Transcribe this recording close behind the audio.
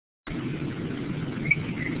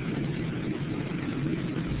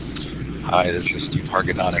Hi, this is Steve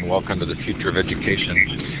Hargadon, and welcome to the Future of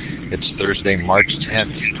Education. It's Thursday, March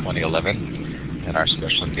 10th, 2011, and our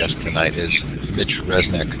special guest tonight is Mitch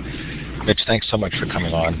Resnick. Mitch, thanks so much for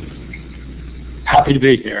coming on. Happy to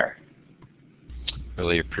be here.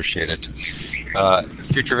 Really appreciate it.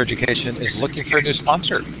 Future of Education is looking for a new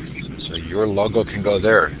sponsor, so your logo can go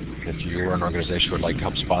there. If you or an organization would like to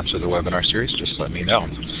help sponsor the webinar series, just let me know.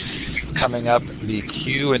 Coming up, the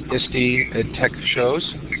Q and ISTE EdTech shows.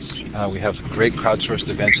 We have great crowdsourced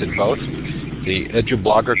events in both. The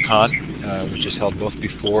EduBloggerCon, which is held both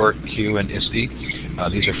before Q and ISTE.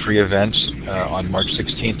 These are free events on March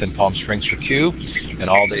 16th in Palm Springs for Q, and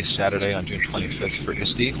all day Saturday on June 25th for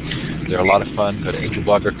ISTE. They're a lot of fun. Go to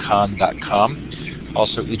edubloggercon.com.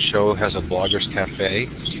 Also, each show has a Bloggers Cafe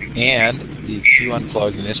and the Q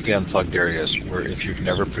Unplugged and ISTE Unplugged areas, where if you've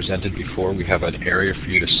never presented before, we have an area for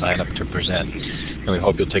you to sign up to present. And we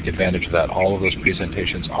hope you'll take advantage of that. All of those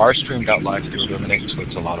presentations are streamed out live through Illuminate, so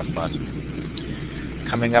it's a lot of fun.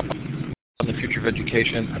 Coming up on the Future of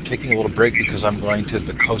Education, I'm taking a little break because I'm going to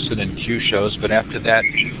the COSID and Q shows, but after that,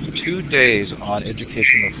 2 days on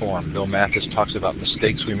education reform. Bill Mathis talks about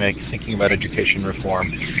mistakes we make thinking about education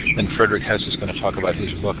reform, and Frederick Hess is going to talk about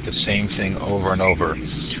his book, The Same Thing Over and Over,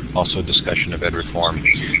 also a discussion of ed reform.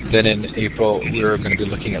 Then in April, we're going to be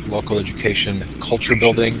looking at local education culture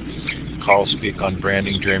building. Carl will speak on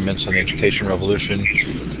branding, Jerry Mintz on the education revolution.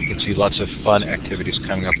 You can see lots of fun activities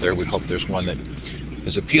coming up there. We hope there's one that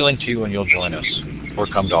is appealing to you and you'll join us, or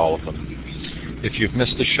come to all of them. If you've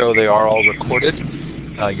missed the show, they are all recorded.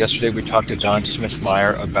 Yesterday we talked to Don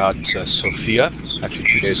Smith-Meyer about Sophia, actually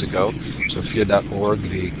 2 days ago. Sophia.org,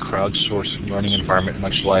 the crowdsourced learning environment,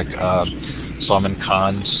 much like Salman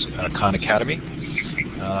Khan's Khan Academy.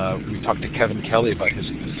 We talked to Kevin Kelly about his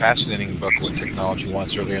fascinating book, What Technology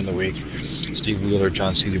Wants, earlier in the week. Steve Wheeler,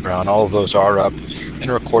 John C. Brown, all of those are up in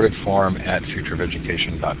recorded form at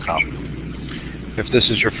futureofeducation.com. If this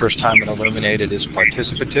is your first time in Illuminate, it is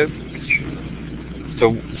participative.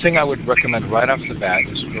 The thing I would recommend right off the bat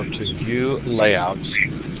is go to View Layouts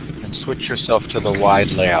and switch yourself to the wide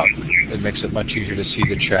layout. It makes it much easier to see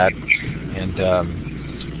the chat. And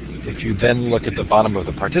if you then look at the bottom of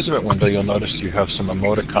the participant window, you'll notice you have some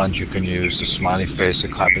emoticons you can use, a smiley face, a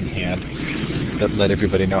clapping hand, that let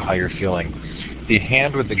everybody know how you're feeling. The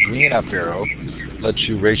hand with the green up arrow lets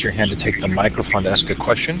you raise your hand to take the microphone to ask a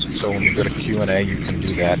question. So when you go to Q&A, you can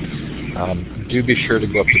do that. Do be sure to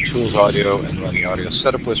go up to Tools Audio and run the Audio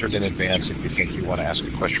Setup Wizard in advance if you think you want to ask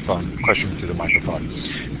a question through the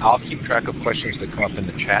microphone. I'll keep track of questions that come up in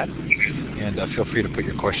the chat, and feel free to put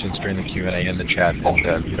your questions during the Q&A in the chat,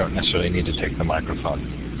 and you don't necessarily need to take the microphone.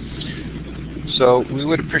 So we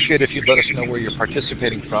would appreciate if you'd let us know where you're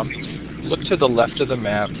participating from. Look to the left of the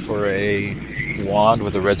map for a wand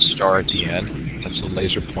with a red star at the end. That's a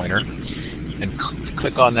laser pointer. And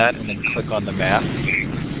click on that, and then click on the map.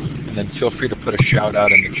 And then feel free to put a shout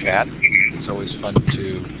out in the chat. It's always fun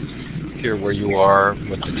to hear where you are,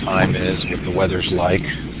 what the time is, what the weather's like.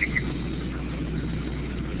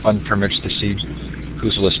 Fun for Mitch to see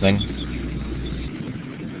who's listening.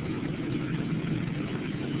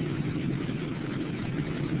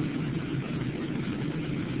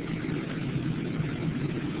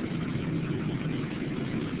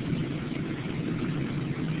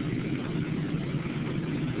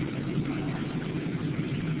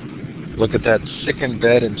 Look at that, sick in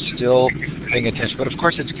bed and still paying attention. But of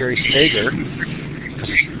course it's Gary Sager.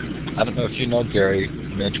 I don't know if you know Gary,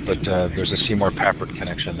 Mitch, but there's a Seymour Papert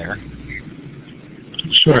connection there.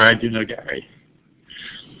 Sure, I do know Gary.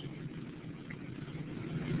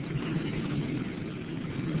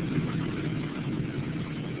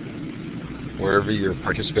 Wherever you're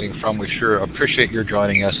participating from, we sure appreciate your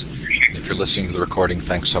joining us. If you're listening to the recording,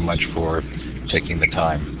 thanks so much for taking the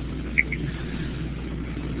time.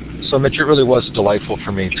 So Mitch, it really was delightful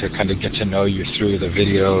for me to kind of get to know you through the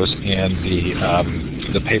videos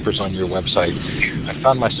and the papers on your website. I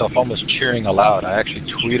found myself almost cheering aloud. I actually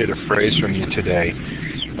tweeted a phrase from you today.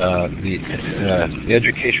 The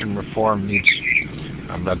education reform needs,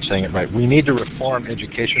 I'm not saying it right, we need to reform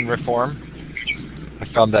education reform. I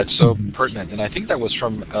found that so pertinent, and I think that was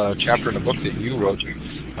from a chapter in a book that you wrote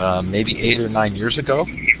maybe 8 or 9 years ago,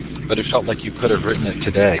 but it felt like you could have written it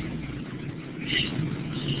today.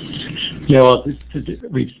 Yeah, well,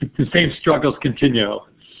 the same struggles continue.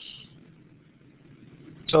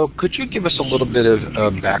 So could you give us a little bit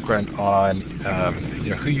of background on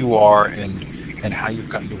who you are and how you've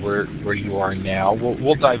gotten to where you are now?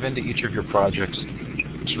 We'll dive into each of your projects,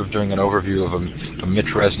 sort of doing an overview of a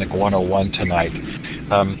Mitch Resnick 101 tonight.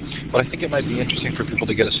 But I think it might be interesting for people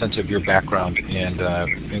to get a sense of your background and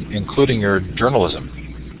including your journalism.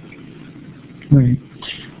 Right.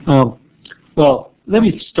 Well, let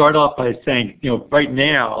me start off by saying, right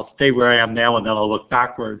now, I'll stay where I am now and then I'll look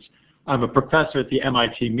backwards. I'm a professor at the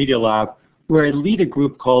MIT Media Lab where I lead a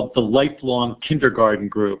group called the Lifelong Kindergarten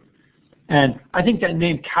Group. And I think that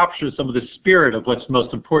name captures some of the spirit of what's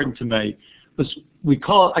most important to me.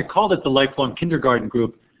 I called it the Lifelong Kindergarten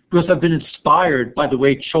Group because I've been inspired by the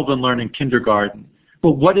way children learn in kindergarten.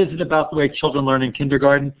 But what is it about the way children learn in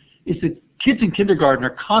kindergarten? It's that kids in kindergarten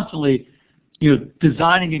are constantly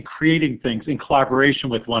designing and creating things in collaboration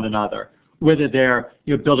with one another, whether they're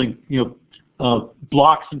building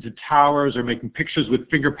blocks into towers or making pictures with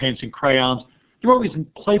finger paints and crayons. They're always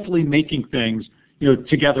playfully making things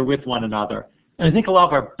together with one another. And I think a lot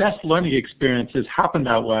of our best learning experiences happen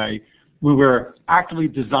that way, when we're actively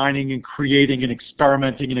designing and creating and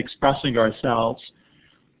experimenting and expressing ourselves.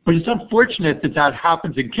 But it's unfortunate that that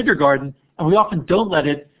happens in kindergarten, and we often don't let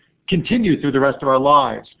it continue through the rest of our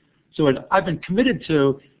lives. So what I've been committed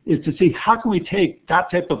to is to see how can we take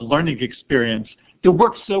that type of learning experience that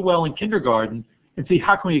works so well in kindergarten and see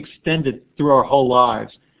how can we extend it through our whole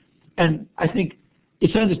lives. And I think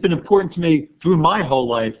it's something that's been important to me through my whole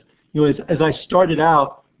life. As I started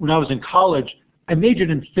out when I was in college, I majored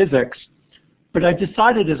in physics, but I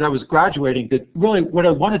decided as I was graduating that really what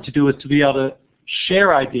I wanted to do was to be able to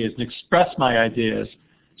share ideas and express my ideas.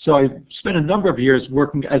 So I spent a number of years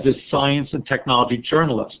working as a science and technology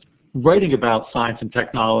journalist, writing about science and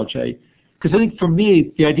technology. Because I think for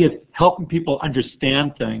me, the idea of helping people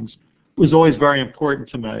understand things was always very important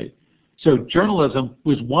to me. So journalism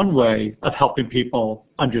was one way of helping people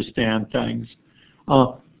understand things.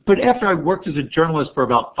 But after I worked as a journalist for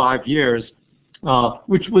about 5 years,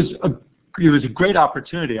 which was a great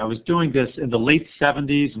opportunity. I was doing this in the late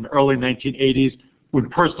 70s and early 1980s when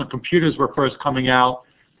personal computers were first coming out,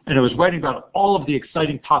 and I was writing about all of the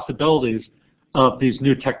exciting possibilities of these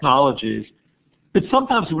new technologies. But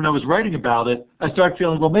sometimes when I was writing about it, I started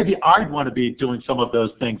feeling, well, maybe I'd want to be doing some of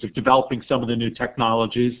those things, of developing some of the new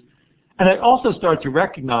technologies. And I also started to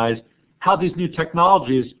recognize how these new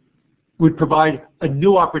technologies would provide a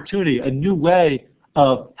new opportunity, a new way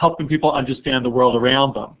of helping people understand the world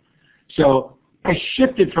around them. So I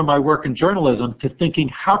shifted from my work in journalism to thinking,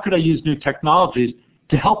 how could I use new technologies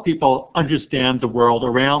to help people understand the world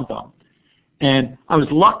around them? And I was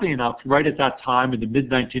lucky enough right at that time in the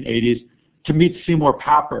mid-1980s to meet Seymour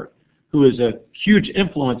Papert, who is a huge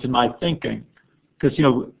influence in my thinking. Because,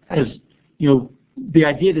 the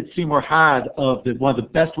idea that Seymour had of one of the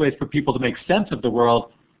best ways for people to make sense of the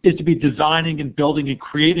world is to be designing and building and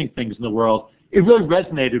creating things in the world. It really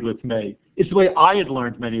resonated with me. It's the way I had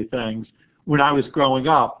learned many things when I was growing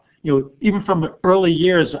up. Even from early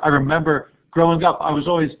years, I remember growing up, I was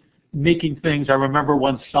always making things. I remember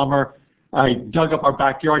one summer, I dug up our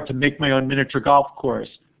backyard to make my own miniature golf course.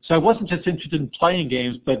 So I wasn't just interested in playing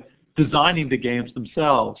games, but designing the games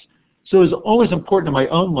themselves. So it was always important in my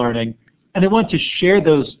own learning, and I wanted to share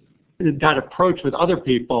that approach with other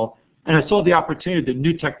people. And I saw the opportunity that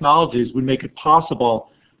new technologies would make it possible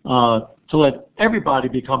to let everybody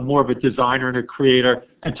become more of a designer and a creator,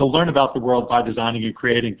 and to learn about the world by designing and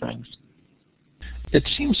creating things. It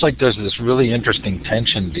seems like there's this really interesting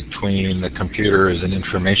tension between the computer as an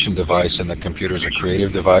information device and the computer as a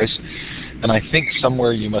creative device. And I think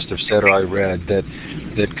somewhere you must have said, or I read,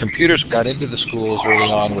 that computers got into the schools early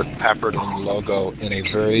on with Papert and the logo in a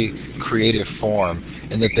very creative form,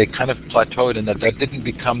 and that they kind of plateaued and that didn't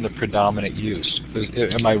become the predominant use.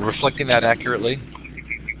 Am I reflecting that accurately?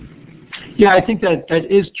 Yeah, I think that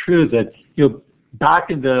is true. That back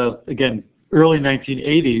in the early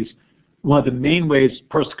 1980s, one of the main ways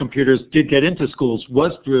personal computers did get into schools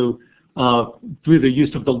was through the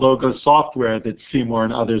use of the logo software that Seymour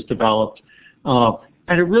and others developed,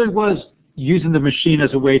 and it really was using the machine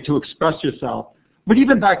as a way to express yourself. But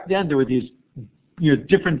even back then, there were these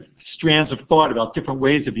different strands of thought about different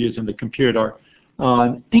ways of using the computer.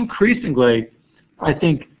 Increasingly, I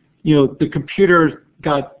think the computer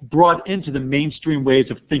got brought into the mainstream ways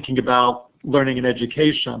of thinking about learning and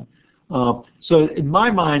education. So in my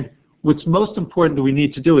mind, what's most important that we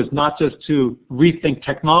need to do is not just to rethink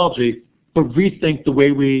technology, but rethink the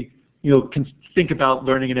way we can think about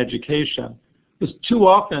learning and education. Because too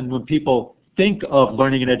often when people think of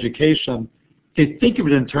learning and education, they think of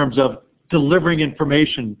it in terms of delivering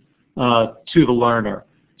information to the learner.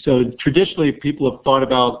 So traditionally people have thought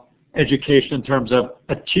about education in terms of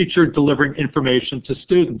a teacher delivering information to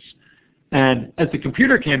students. And as the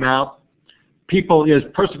computer came out, as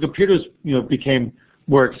personal computers became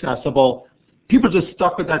more accessible, people just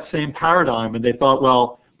stuck with that same paradigm, and they thought,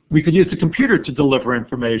 well, we could use the computer to deliver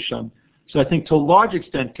information. So I think to a large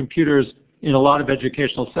extent, computers in a lot of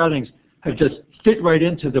educational settings have just fit right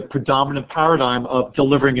into the predominant paradigm of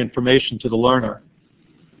delivering information to the learner.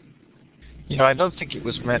 You know, I don't think it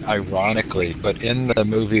was meant ironically, but in the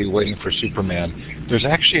movie Waiting for Superman, there's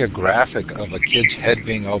actually a graphic of a kid's head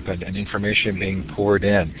being opened and information being poured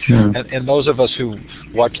in. And those of us who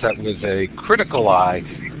watched that with a critical eye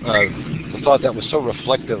thought that was so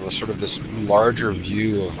reflective of sort of this larger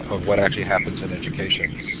view of what actually happens in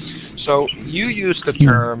education. So you used the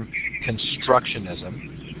term constructionism.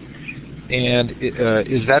 And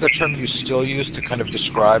is that a term you still use to kind of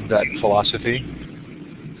describe that philosophy?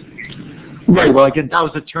 Right. Well, again, that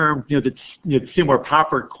was a term that Seymour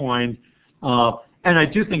Papert coined, and I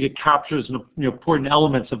do think it captures important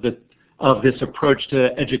elements of this approach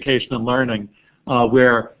to education and learning.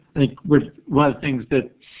 Where I think one of the things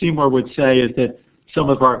that Seymour would say is that some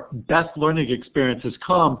of our best learning experiences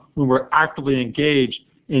come when we're actively engaged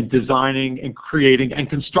in designing and creating and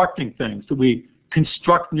constructing things. That we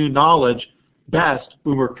construct new knowledge best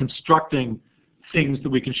when we're constructing things that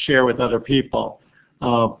we can share with other people.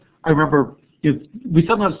 I remember we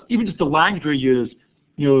sometimes, even just the language we use,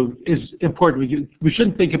 is important. We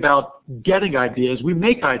shouldn't think about getting ideas. We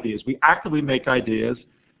make ideas. We actively make ideas.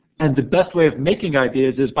 And the best way of making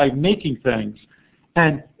ideas is by making things.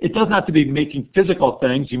 And it doesn't have to be making physical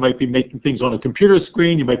things. You might be making things on a computer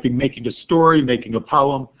screen. You might be making a story, making a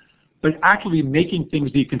poem. But actually making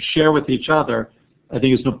things that you can share with each other, I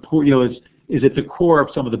think is important, is at the core of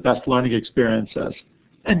some of the best learning experiences.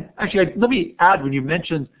 And actually, let me add, when you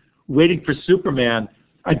mentioned Waiting for Superman,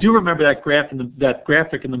 I do remember that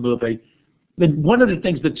graphic in the movie. And one of the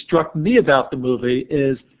things that struck me about the movie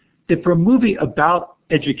is that for a movie about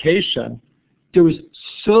education, there was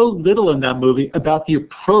so little in that movie about the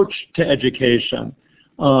approach to education,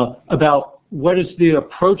 about what is the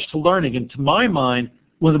approach to learning. And to my mind,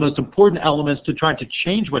 one of the most important elements to trying to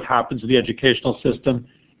change what happens in the educational system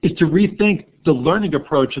is to rethink the learning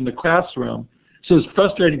approach in the classroom. So it's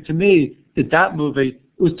frustrating to me that movie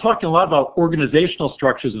was talking a lot about organizational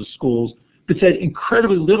structures of schools, but said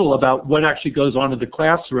incredibly little about what actually goes on in the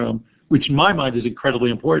classroom, which in my mind is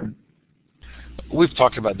incredibly important. We've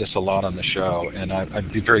talked about this a lot on the show, and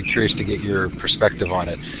I'd be very curious to get your perspective on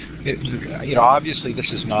it. Obviously this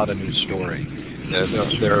is not a new story.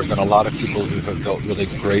 There have been a lot of people who have built really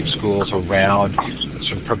great schools around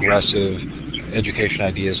sort of progressive education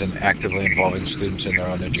ideas and actively involving students in their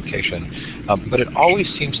own education. But it always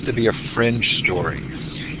seems to be a fringe story.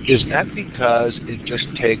 Is that because it just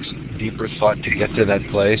takes deeper thought to get to that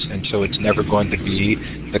place, and so it's never going to be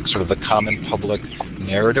the sort of the common public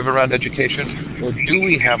narrative around education? Or do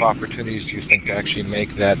we have opportunities, do you think, to actually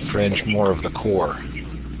make that fringe more of the core?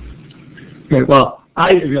 Okay, well,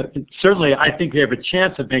 I think we have a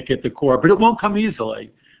chance of making it the core, but it won't come easily.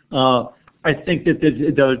 I think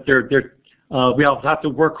that we all have to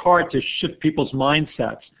work hard to shift people's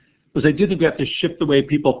mindsets, because I do think we have to shift the way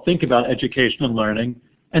people think about education and learning,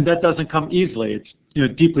 and that doesn't come easily.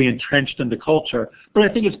 It's deeply entrenched in the culture, but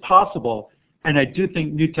I think it's possible, and I do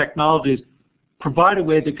think new technologies provide a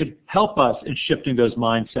way that could help us in shifting those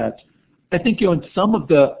mindsets. I think in some of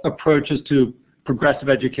the approaches to progressive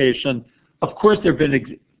education, of course there have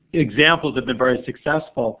been examples that have been very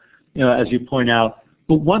successful, as you point out.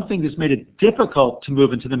 But one thing that's made it difficult to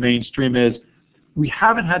move into the mainstream is we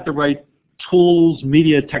haven't had the right tools,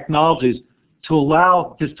 media, technologies to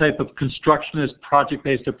allow this type of constructionist,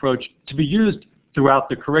 project-based approach to be used throughout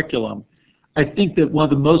the curriculum. I think that one of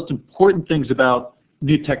the most important things about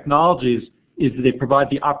new technologies is that they provide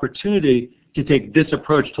the opportunity to take this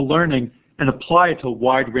approach to learning and apply it to a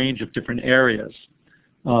wide range of different areas.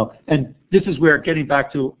 And this is where, getting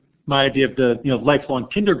back to my idea of the lifelong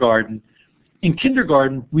kindergarten, in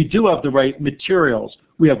kindergarten, we do have the right materials.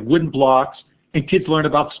 We have wooden blocks, and kids learn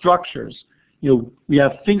about structures. We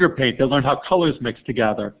have finger paint. They learn how colors mix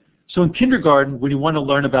together. So in kindergarten, when you want to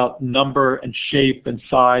learn about number and shape and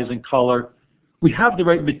size and color, we have the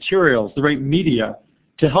right materials, the right media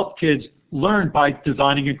to help kids learn by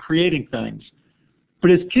designing and creating things.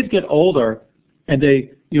 But as kids get older and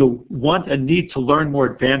they want and need to learn more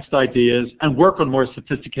advanced ideas and work on more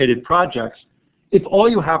sophisticated projects, if all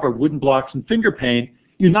you have are wooden blocks and finger paint,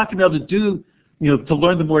 you're not going to be able to to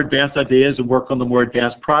learn the more advanced ideas and work on the more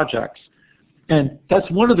advanced projects. And that's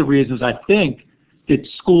one of the reasons I think that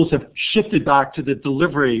schools have shifted back to the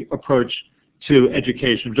delivery approach to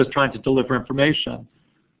education, just trying to deliver information.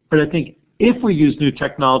 But I think if we use new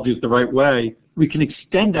technologies the right way, we can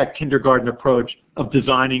extend that kindergarten approach of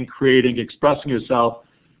designing, creating, expressing yourself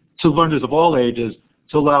to learners of all ages,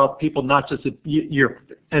 to allow people not just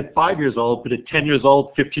at 5 years old, but at 10 years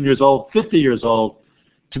old, 15 years old, 50 years old,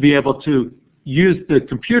 to be able to use the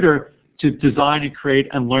computer to design and create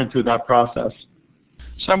and learn through that process.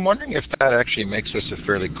 So I'm wondering if that actually makes this a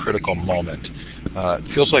fairly critical moment.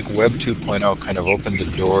 It feels like Web 2.0 kind of opened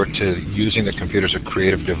the door to using the computer as a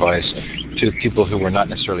creative device to people who were not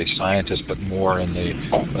necessarily scientists but more in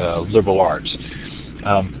the liberal arts.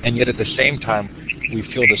 And yet at the same time, we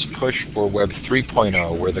feel this push for Web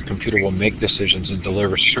 3.0 where the computer will make decisions and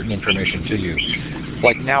deliver certain information to you.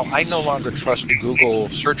 Like now, I no longer trust Google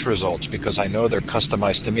search results because I know they're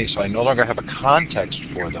customized to me, so I no longer have a context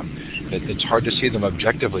for them. It's hard to see them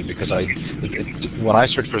objectively because when I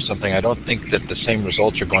search for something, I don't think that the same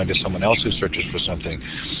results are going to someone else who searches for something.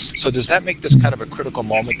 So does that make this kind of a critical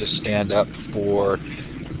moment to stand up for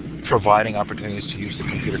providing opportunities to use the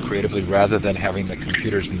computer creatively rather than having the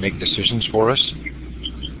computers make decisions for us?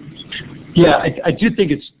 Yeah, I do think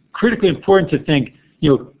it's critically important to think,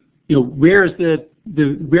 where's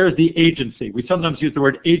the agency? We sometimes use the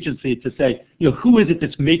word agency to say, who is it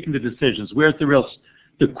that's making the decisions? Where's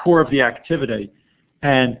the core of the activity?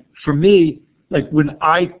 And for me, like when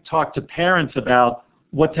I talk to parents about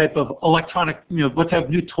what type of electronic, what type of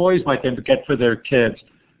new toys might they get for their kids,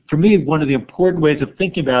 for me, one of the important ways of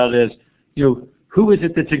thinking about it is, who is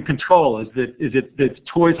it that's in control? Is it the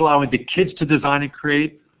toys allowing the kids to design and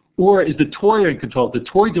create? Or is the toy in control? The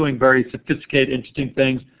toy doing very sophisticated, interesting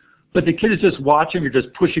things, but the kid is just watching or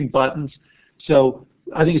just pushing buttons. So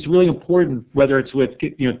I think it's really important, whether it's with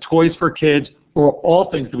toys for kids or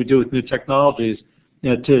all things that we do with new technologies,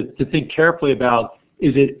 to think carefully about,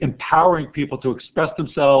 is it empowering people to express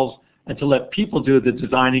themselves and to let people do the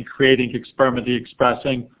designing, creating, experimenting,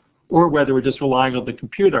 expressing, or whether we're just relying on the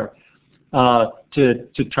computer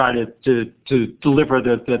to try to deliver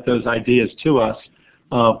those ideas to us.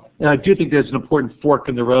 And I do think there's an important fork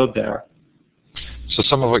in the road there. So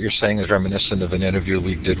some of what you're saying is reminiscent of an interview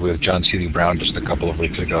we did with John C. Lee Brown just a couple of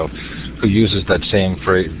weeks ago, who uses that same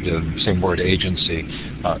phrase, the same word, agency.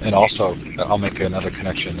 And also, I'll make another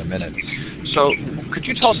connection in a minute. So could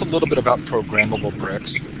you tell us a little bit about Programmable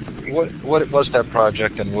Bricks? What was that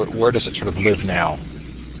project, and where does it sort of live now?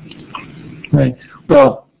 Right.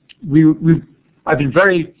 Well, I've been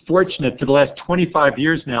very fortunate for the last 25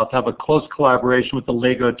 years now to have a close collaboration with the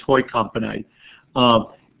Lego toy company.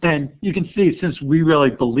 And you can see, since we really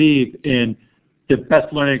believe in the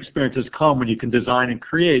best learning experiences come when you can design and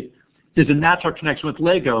create, there's a natural connection with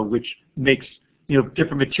Lego, which makes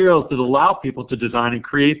different materials that allow people to design and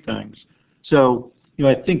create things. So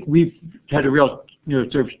I think we've had a real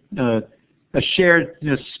a shared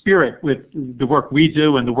spirit with the work we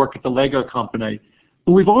do and the work at the Lego company.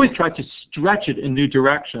 But we've always tried to stretch it in new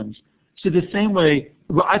directions. So the same way,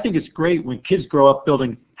 I think it's great when kids grow up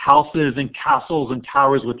building houses and castles and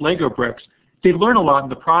towers with Lego bricks. They learn a lot in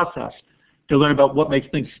the process. They learn about what makes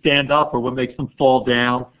things stand up or what makes them fall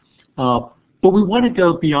down. But we want to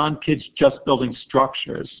go beyond kids just building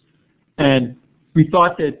structures. And we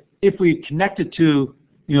thought that if we connected to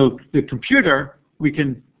the computer, we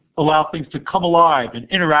can allow things to come alive and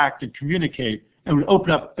interact and communicate, and would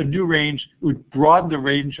open up a new range. It would broaden the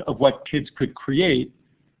range of what kids could create,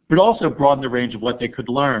 but also broaden the range of what they could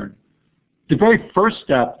learn. The very first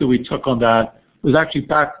step that we took on that was actually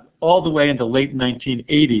back all the way in the late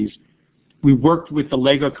 1980s. We worked with the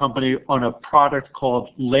Lego company on a product called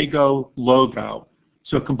Lego Logo.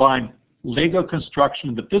 So it combined Lego construction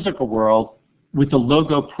in the physical world with the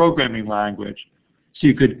Logo programming language. So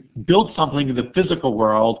you could build something in the physical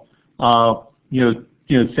world,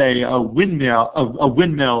 say a windmill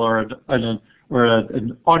or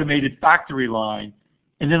an automated factory line,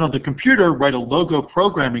 and then on the computer write a logo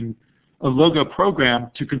program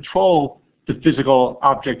to control the physical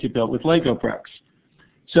object you built with Lego bricks.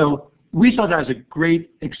 So we saw that as a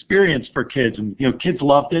great experience for kids, and kids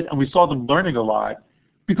loved it, and we saw them learning a lot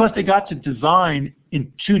because they got to design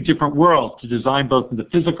in two different worlds, to design both in the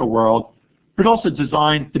physical world, but also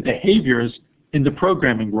design the behaviors in the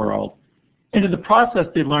programming world. And in the process,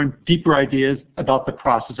 they learned deeper ideas about the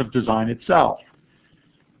process of design itself.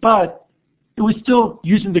 But it was still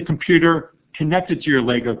using the computer connected to your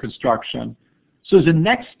Lego construction. So as a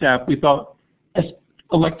next step, we thought, as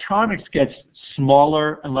electronics gets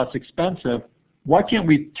smaller and less expensive, why can't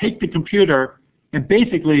we take the computer and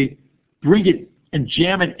basically bring it and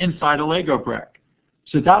jam it inside a Lego brick?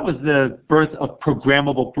 So that was the birth of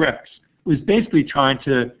Programmable Bricks. It was basically trying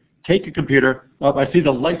to take a computer. Well, I see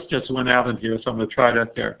the lights just went out in here, so I'm going to try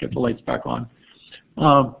that there, get the lights back on.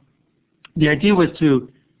 The idea was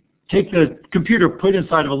to take the computer, put it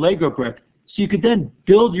inside of a Lego brick, so you could then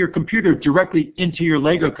build your computer directly into your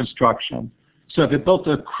Lego construction. So if it built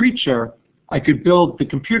a creature, I could build the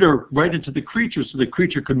computer right into the creature so the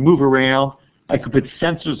creature could move around. I could put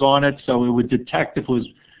sensors on it so it would detect if it was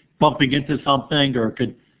bumping into something, or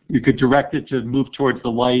you could direct it to move towards the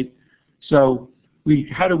light. So we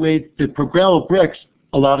had a way that programmable bricks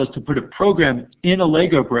allowed us to put a program in a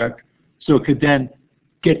Lego brick so it could then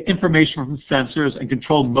get information from sensors and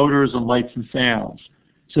control motors and lights and sounds.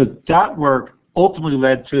 So that work ultimately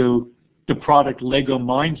led to the product Lego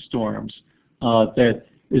Mindstorms, that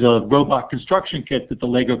is a robot construction kit that the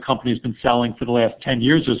Lego company has been selling for the last 10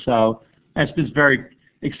 years or so. And it's been very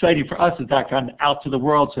exciting for us as that gotten out to the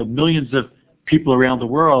world, so millions of people around the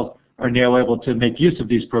world are now able to make use of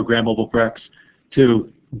these programmable bricks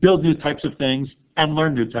to build new types of things and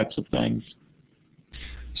learn new types of things.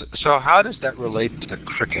 So how does that relate to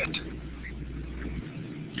Cricut?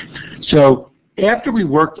 So after we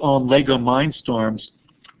worked on Lego Mindstorms,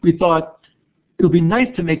 we thought it would be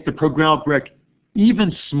nice to make the programmable brick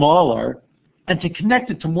even smaller and to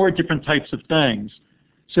connect it to more different types of things.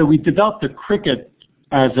 So we developed the Cricut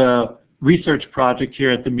as a research project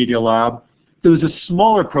here at the Media Lab. There was a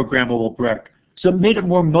smaller programmable brick, so it made it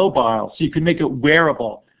more mobile, so you could make it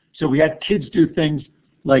wearable. So we had kids do things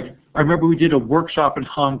like, I remember we did a workshop in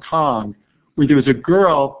Hong Kong where there was a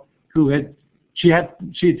girl who had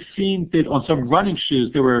seen that on some running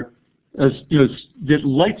shoes there were, that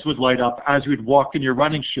lights would light up as you'd walk in your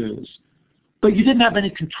running shoes. But you didn't have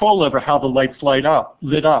any control over how the lights lit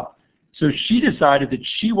up. So she decided that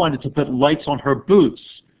she wanted to put lights on her boots.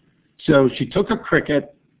 So she took a Cricut,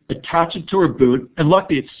 attached it to her boot, and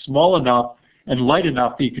luckily it's small enough and light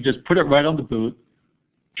enough that you could just put it right on the boot,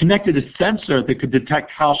 connected a sensor that could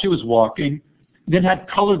detect how she was walking, then had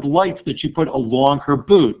colored lights that she put along her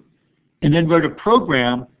boot, and then wrote a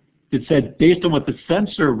program that said, based on what the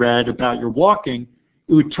sensor read about your walking,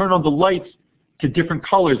 it would turn on the lights to different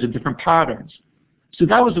colors and different patterns. So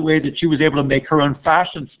that was a way that she was able to make her own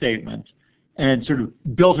fashion statement and sort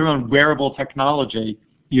of build her own wearable technology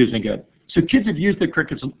using it. So kids have used the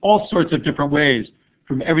Cricuts in all sorts of different ways,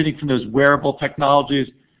 from everything from those wearable technologies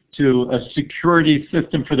to a security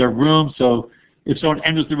system for their room. So if someone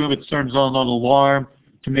enters the room, it turns on an alarm,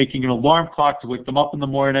 to making an alarm clock to wake them up in the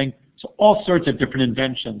morning. So all sorts of different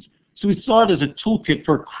inventions. So we saw it as a toolkit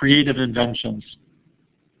for creative inventions.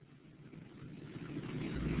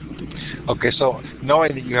 Okay, so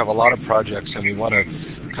knowing that you have a lot of projects and we want to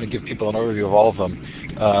kind of give people an overview of all of them,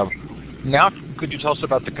 now could you tell us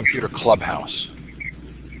about the Computer Clubhouse?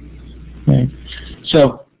 Right.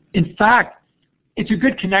 So in fact, it's a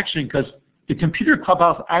good connection because the Computer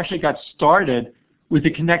Clubhouse actually got started with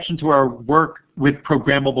a connection to our work with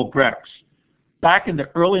programmable bricks. Back in the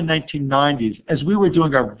early 1990s, as we were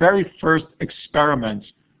doing our very first experiments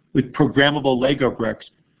with programmable Lego bricks,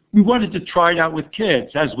 we wanted to try it out with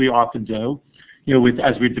kids, as we often do,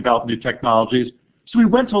 as we develop new technologies. So we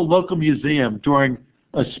went to a local museum during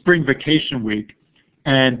a spring vacation week,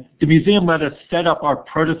 and the museum let us set up our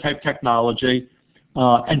prototype technology,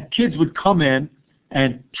 and kids would come in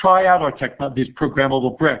and try out these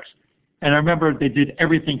programmable bricks. And I remember they did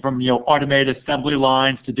everything from automated assembly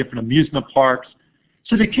lines to different amusement parks.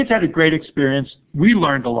 So the kids had a great experience. We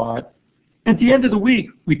learned a lot. At the end of the week,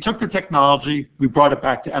 we took the technology, we brought it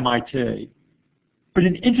back to MIT. But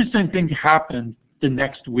an interesting thing happened the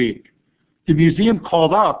next week. The museum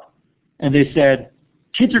called up and they said,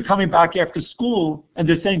 kids are coming back after school and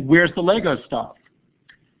they're saying, where's the Lego stuff?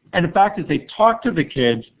 And in fact, as they talked to the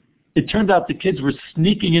kids, it turned out the kids were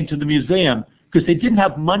sneaking into the museum because they didn't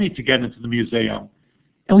have money to get into the museum.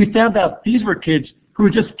 And we found out these were kids who were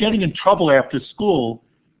just getting in trouble after school,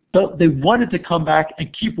 but they wanted to come back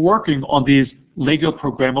and keep working on these Lego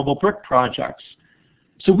programmable brick projects.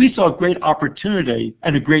 So we saw a great opportunity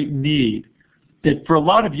and a great need that for a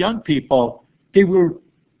lot of young people, they were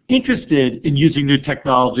interested in using new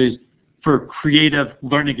technologies for creative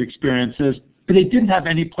learning experiences, but they didn't have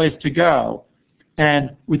any place to go.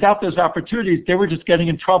 And without those opportunities, they were just getting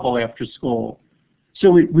in trouble after school.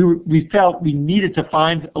 So we felt we needed to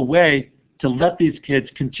find a way to let these kids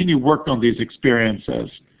continue work on these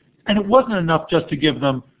experiences. And it wasn't enough just to give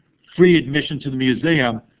them free admission to the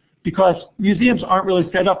museum, because museums aren't really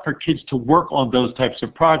set up for kids to work on those types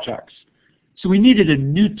of projects. So we needed a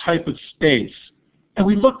new type of space. And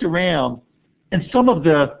we looked around, and some of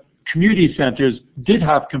the community centers did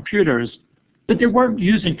have computers, but they weren't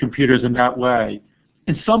using computers in that way.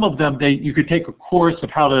 In some of them, you could take a course of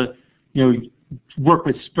how to work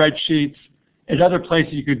with spreadsheets. At other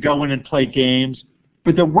places, you could go in and play games.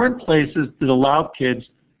 But there weren't places that allowed kids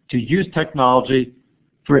to use technology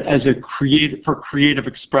for creative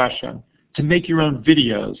expression, to make your own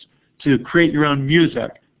videos, to create your own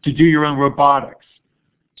music, to do your own robotics.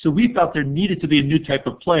 So we felt there needed to be a new type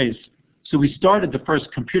of place. So we started the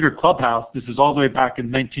first Computer Clubhouse. This is all the way back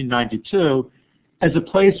in 1992. as a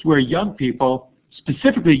place where young people,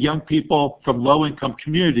 specifically young people from low-income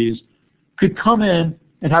communities, could come in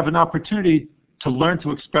and have an opportunity to learn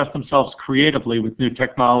to express themselves creatively with new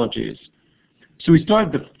technologies. So we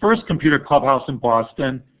started the first computer clubhouse in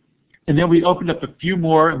Boston, and then we opened up a few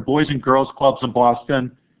more in boys and girls clubs in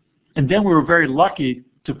Boston, and then we were very lucky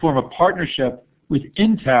to form a partnership with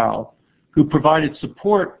Intel, who provided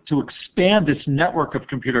support to expand this network of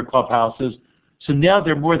computer clubhouses. So now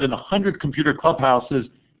there are more than 100 computer clubhouses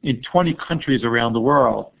in 20 countries around the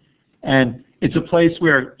world. And it's a place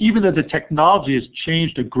where, even though the technology has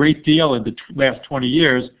changed a great deal in the last 20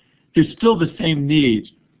 years, there's still the same needs,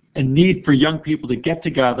 a need for young people to get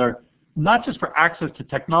together, not just for access to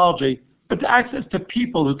technology, but to access to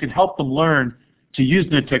people who can help them learn to use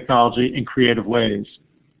new technology in creative ways.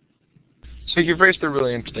 So you've raised a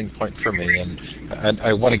really interesting point for me, and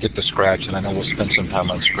I want to get to Scratch, and I know we'll spend some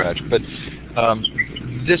time on Scratch, but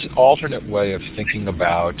this alternate way of thinking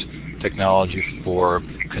about technology for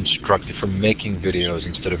making videos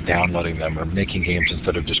instead of downloading them, or making games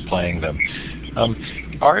instead of just playing them,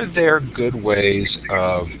 are there good ways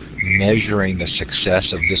of measuring the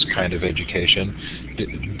success of this kind of education?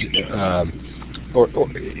 Or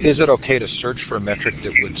is it okay to search for a metric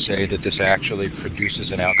that would say that this actually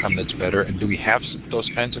produces an outcome that's better? And do we have those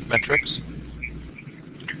kinds of metrics?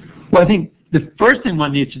 Well, I think the first thing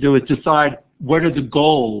one needs to do is decide what are the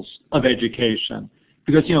goals of education.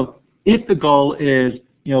 Because, if the goal is,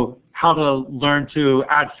 how to learn to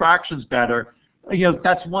add fractions better,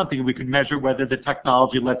 that's one thing. We could measure whether the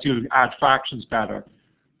technology lets you add fractions better.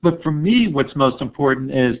 But for me, what's most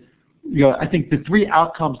important is, I think the three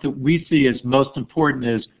outcomes that we see as most important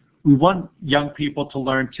is we want young people to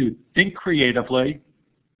learn to think creatively,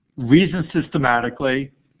 reason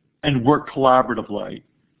systematically, and work collaboratively.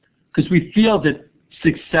 Because we feel that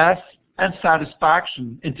success and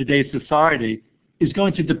satisfaction in today's society is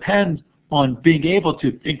going to depend on being able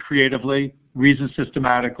to think creatively, reason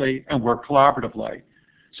systematically, and work collaboratively.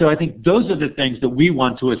 So I think those are the things that we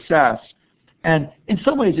want to assess. And in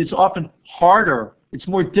some ways, it's often harder. It's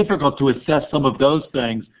more difficult to assess some of those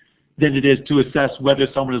things than it is to assess whether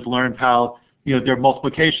someone has learned how, their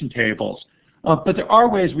multiplication tables. But there are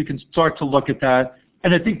ways we can start to look at that.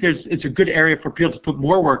 And I think it's a good area for people to put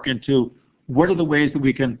more work into. What are the ways that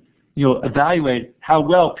we can, evaluate how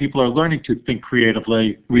well people are learning to think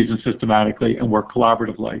creatively, reason systematically, and work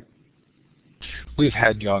collaboratively? We've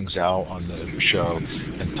had Yang Zhao on the show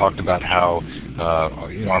and talked about how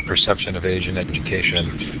our perception of Asian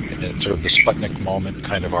education and sort of the Sputnik moment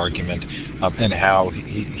kind of argument, and how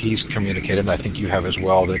he's communicated, and I think you have as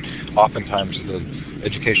well, that oftentimes the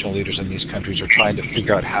educational leaders in these countries are trying to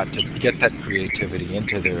figure out how to get that creativity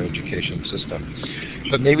into their education system.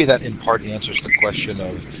 But maybe that in part answers the question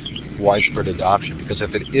of widespread adoption, because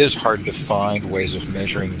if it is hard to find ways of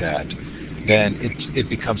measuring that, then it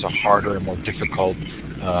becomes a harder and more difficult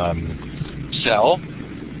sell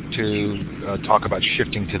to talk about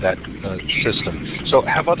shifting to that system. So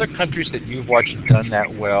have other countries that you've watched done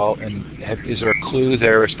that well, and is there a clue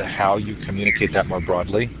there as to how you communicate that more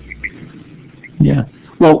broadly? Yeah.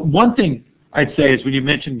 Well, one thing I'd say is when you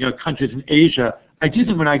mentioned countries in Asia, I do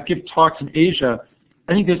think when I give talks in Asia,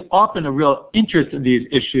 I think there's often a real interest in these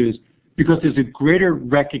issues because there's a greater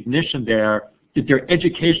recognition there that their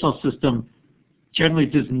educational system generally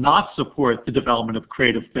does not support the development of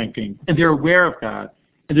creative thinking, and they're aware of that,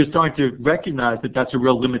 and they're starting to recognize that that's a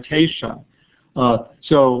real limitation.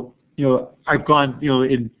 So, I've gone,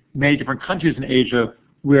 in many different countries in Asia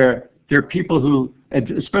where there are people who,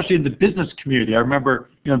 especially in the business community, I remember,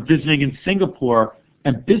 visiting in Singapore,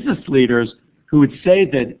 and business leaders who would say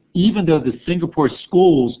that even though the Singapore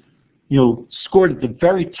schools, scored at the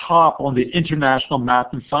very top on the international math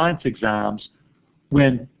and science exams,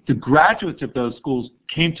 when the graduates of those schools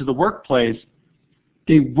came to the workplace,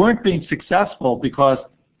 they weren't being successful because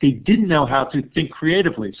they didn't know how to think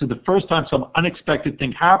creatively. So the first time some unexpected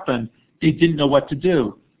thing happened, they didn't know what to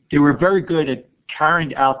do. They were very good at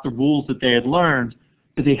carrying out the rules that they had learned,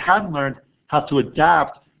 but they hadn't learned how to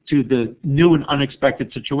adapt to the new and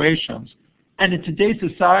unexpected situations. And in today's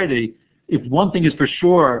society, if one thing is for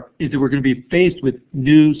sure, is that we're going to be faced with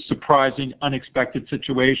new, surprising, unexpected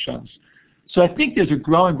situations. So I think there's a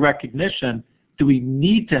growing recognition that we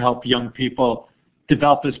need to help young people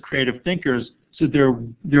develop as creative thinkers so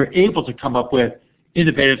they're able to come up with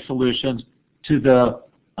innovative solutions to the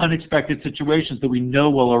unexpected situations that we know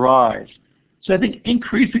will arise. So I think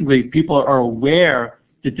increasingly people are aware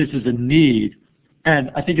that this is a need.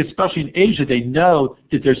 And I think especially in Asia, they know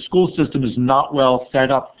that their school system is not well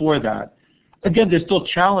set up for that. Again, there's still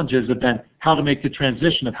challenges of then how to make the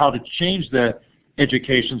transition, of how to change the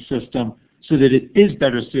education system. so that it is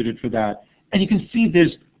better suited for that. And you can see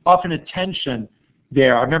there's often a tension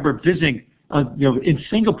there. I remember visiting in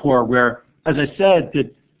Singapore where, as I said,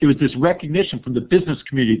 that there was this recognition from the business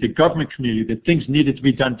community, the government community, that things needed to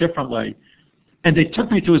be done differently. And they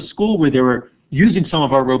took me to a school where they were using some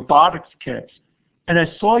of our robotics kits. And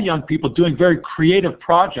I saw young people doing very creative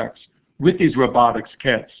projects with these robotics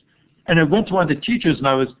kits. And I went to one of the teachers and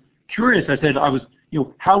I was curious. I said,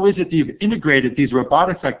 how is it that you've integrated these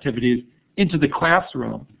robotics activities into the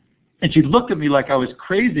classroom? And she looked at me like I was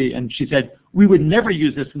crazy and she said, we would never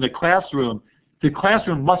use this in the classroom. The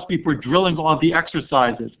classroom must be for drilling all the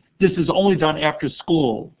exercises. This is only done after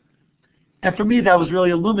school. And for me, that was really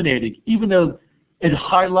illuminating. Even though at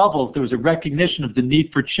high levels there was a recognition of the need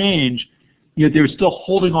for change, they were still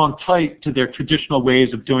holding on tight to their traditional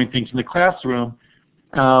ways of doing things in the classroom.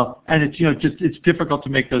 And it's difficult to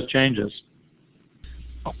make those changes.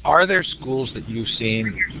 Are there schools that you've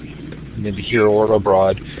seen, maybe here or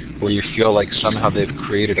abroad, where you feel like somehow they've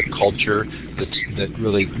created a culture that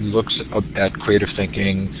really looks at creative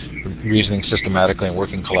thinking, reasoning systematically, and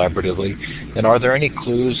working collaboratively? And are there any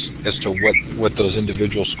clues as to what those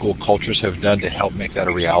individual school cultures have done to help make that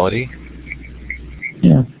a reality?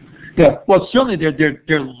 Yeah. Well, certainly there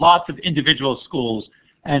are lots of individual schools,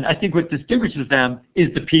 and I think what distinguishes them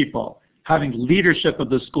is the people, having leadership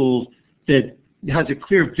of the schools that has a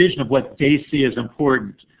clear vision of what they see as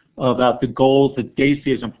important, about the goals that they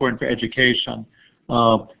see as important for education,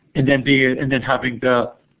 and then having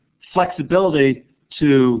the flexibility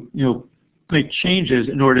to make changes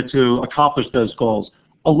in order to accomplish those goals.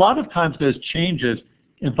 A lot of times those changes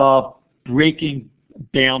involve breaking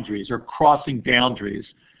boundaries or crossing boundaries.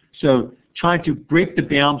 So trying to break the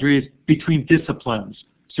boundaries between disciplines.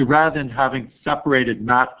 So rather than having separated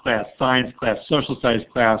math class, science class, social studies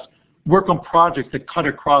class, work on projects that cut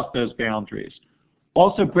across those boundaries.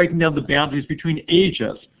 Also breaking down the boundaries between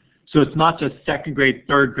ages. So it's not just second grade,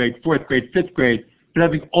 third grade, fourth grade, fifth grade, but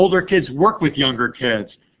having older kids work with younger kids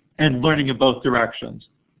and learning in both directions.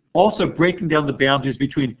 Also breaking down the boundaries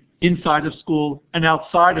between inside of school and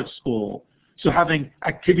outside of school. So having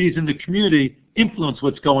activities in the community influence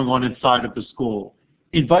what's going on inside of the school.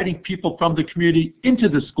 Inviting people from the community into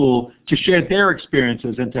the school to share their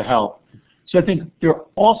experiences and to help. So I think there are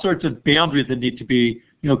all sorts of boundaries that need to be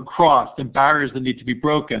crossed and barriers that need to be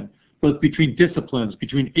broken, both between disciplines,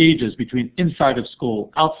 between ages, between inside of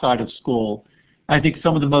school, outside of school. I think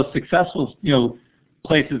some of the most successful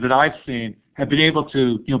places that I've seen have been able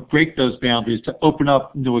to break those boundaries to open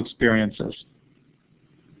up new experiences.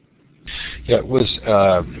 Yeah, it was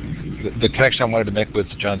the connection I wanted to make with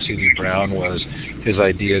John C. Lee Brown was his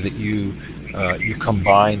idea that you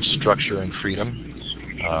combine structure and freedom.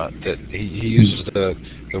 That he uses the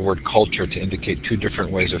word culture to indicate two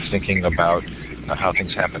different ways of thinking about how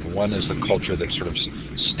things happen. One is the culture that's sort of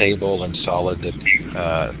stable and solid,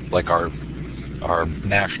 that like our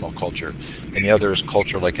national culture, and the other is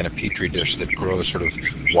culture like in a petri dish that grows sort of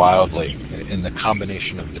wildly in the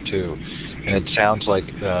combination of the two. And it sounds like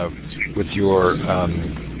with your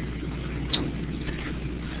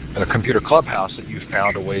computer clubhouse that you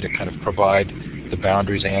found a way to kind of provide the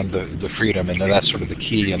boundaries and the freedom, and that's sort of the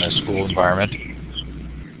key in a school environment.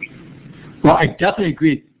 Well, I definitely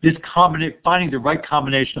agree. Finding the right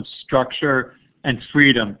combination of structure and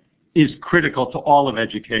freedom is critical to all of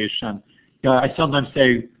education. I sometimes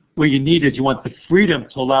say what you need is you want the freedom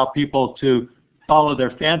to allow people to follow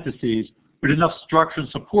their fantasies, but enough structure and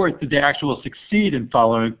support that they actually will succeed in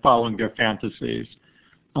following their fantasies.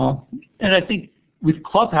 And I think with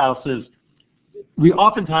clubhouses, we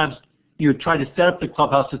oftentimes try to set up the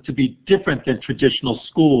clubhouses to be different than traditional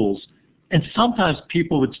schools. And sometimes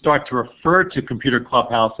people would start to refer to computer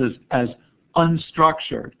clubhouses as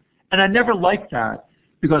unstructured. And I never liked that,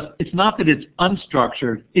 because it's not that it's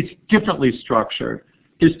unstructured, it's differently structured.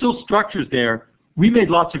 There's still structures there. We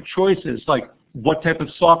made lots of choices, like what type of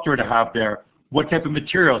software to have there, what type of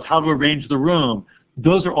materials, how to arrange the room.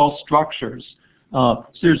 Those are all structures. So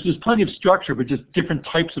there's plenty of structure, but just different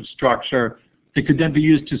types of structure that could then be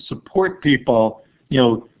used to support people,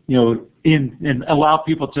 and allow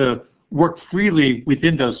people to work freely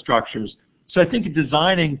within those structures. So I think in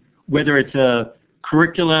designing, whether it's a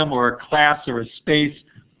curriculum or a class or a space,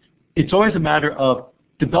 it's always a matter of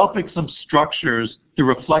developing some structures to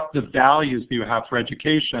reflect the values that you have for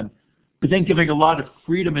education, but then giving a lot of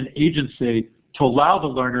freedom and agency to allow the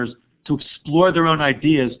learners to explore their own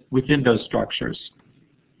ideas within those structures.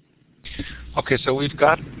 Okay, so we've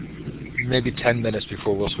got maybe 10 minutes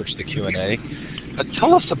before we'll switch to Q&A.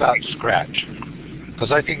 Tell us about Scratch,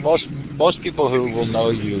 because I think most people who will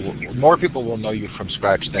know you, more people will know you from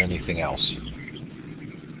Scratch than anything else.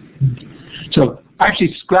 So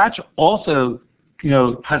actually, Scratch also,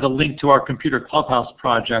 has a link to our Computer Clubhouse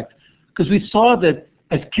project, because we saw that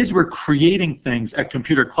as kids were creating things at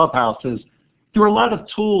computer clubhouses, there were a lot of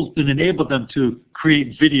tools that enabled them to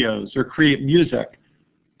create videos or create music.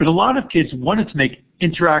 But a lot of kids wanted to make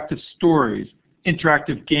interactive stories,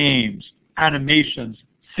 interactive games, animations,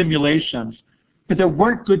 simulations, but there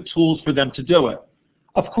weren't good tools for them to do it.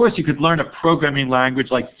 Of course, you could learn a programming language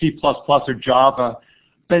like C++ or Java,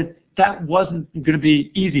 but that wasn't going to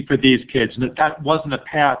be easy for these kids, and that wasn't a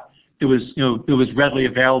path that was readily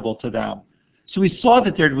available to them. So we saw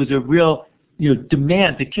that there was a real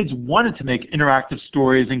demand. The kids wanted to make interactive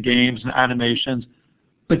stories and games and animations,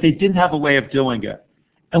 but they didn't have a way of doing it.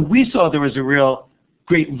 And we saw there was a real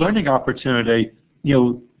great learning opportunity,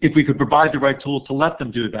 if we could provide the right tools to let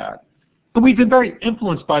them do that. And we've been very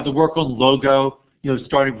influenced by the work on Logo,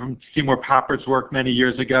 starting from Seymour Pappert's work many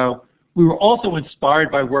years ago. We were also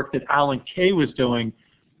inspired by work that Alan Kay was doing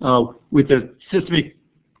with a system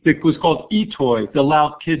that was called eToy that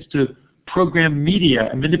allowed kids to program media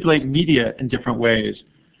and manipulate media in different ways.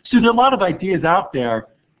 So there are a lot of ideas out there,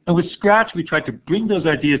 and with Scratch we tried to bring those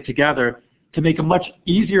ideas together to make a much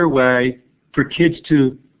easier way for kids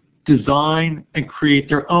to design and create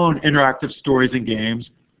their own interactive stories and games,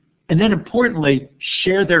 and then importantly,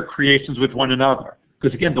 share their creations with one another,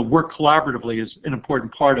 because again, the work collaboratively is an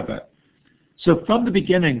important part of it. So from the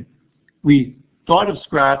beginning, we thought of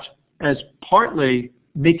Scratch as partly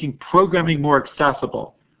making programming more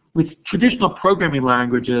accessible. With traditional programming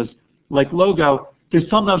languages like Logo, there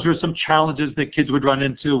sometimes were some challenges that kids would run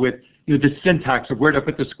into with the syntax of where to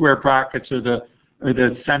put the square brackets or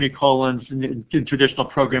the semicolons in traditional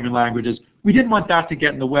programming languages. We didn't want that to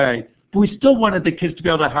get in the way, but we still wanted the kids to be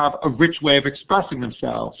able to have a rich way of expressing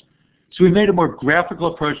themselves. So we made a more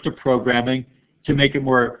graphical approach to programming to make it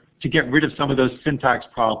to get rid of some of those syntax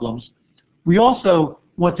problems. We also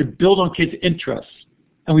want to build on kids' interests.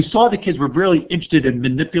 And we saw the kids were really interested in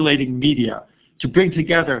manipulating media to bring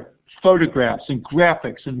together photographs and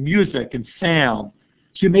graphics and music and sound.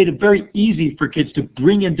 So we made it very easy for kids to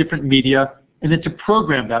bring in different media and then to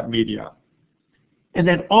program that media. And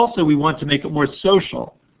then also we want to make it more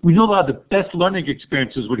social. We knew a lot of the best learning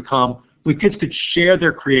experiences would come when kids could share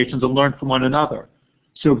their creations and learn from one another.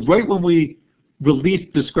 So right when we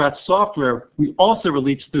released the Scratch software, we also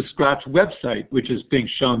released the Scratch website, which is being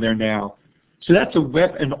shown there now. So that's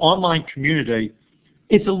an online community.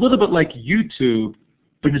 It's a little bit like YouTube,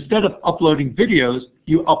 but instead of uploading videos,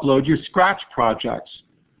 you upload your Scratch projects.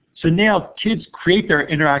 So now kids create their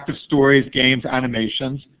interactive stories, games,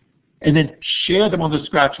 animations, and then share them on the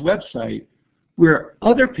Scratch website, where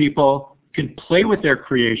other people can play with their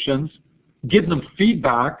creations, give them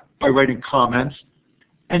feedback by writing comments,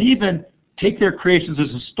 and even take their creations as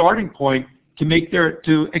a starting point to make their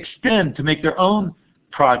own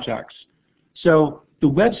projects. So the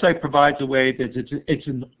website provides a way that it's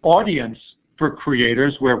an audience for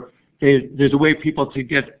creators, where there's a way to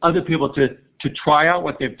get other people to try out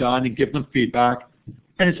what they've done and give them feedback.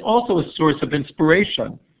 And it's also a source of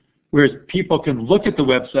inspiration, whereas people can look at the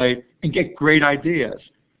website and get great ideas.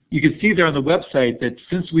 You can see there on the website that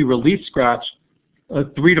since we released Scratch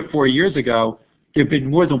 3 to 4 years ago, there have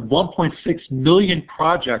been more than 1.6 million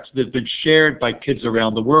projects that have been shared by kids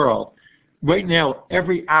around the world. Right now,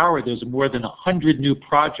 every hour there's more than 100 new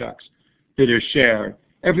projects that are shared.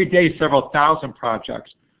 Every day, several thousand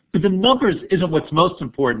projects. But the numbers isn't what's most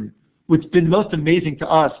important. What's been most amazing to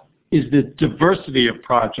us is the diversity of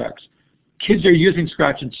projects. Kids are using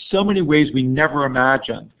Scratch in so many ways we never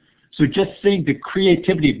imagined. So just seeing the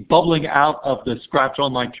creativity bubbling out of the Scratch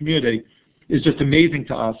online community is just amazing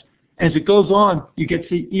to us. As it goes on, you get to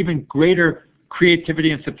see even greater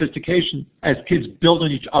creativity and sophistication as kids build on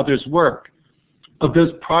each other's work. Of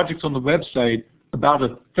those projects on the website, about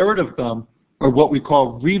a third of them are what we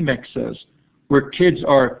call remixes, where kids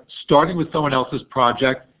are starting with someone else's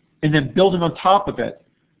project and then building on top of it.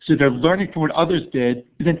 So they're learning from what others did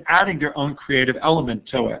and then adding their own creative element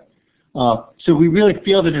to it. So we really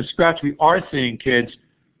feel that in Scratch we are seeing kids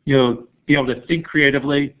be able to think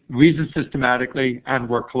creatively, reason systematically, and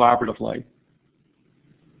work collaboratively.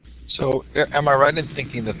 So am I right in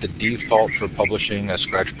thinking that the default for publishing a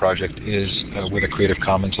Scratch project is with a Creative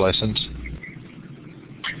Commons license?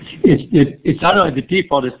 It's not only the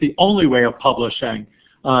default, it's the only way of publishing.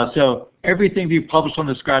 So everything that you publish on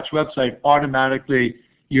the Scratch website, automatically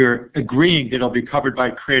you're agreeing that it'll be covered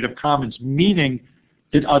by Creative Commons, meaning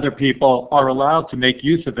that other people are allowed to make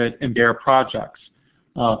use of it in their projects.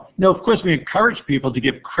 Now, of course, we encourage people to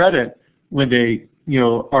give credit when they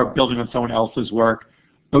are building on someone else's work,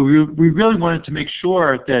 but we really wanted to make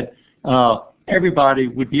sure that everybody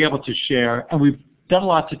would be able to share, and we've done a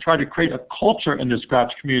lot to try to create a culture in the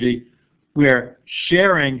Scratch community where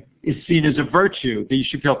sharing is seen as a virtue, that you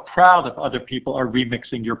should feel proud if other people are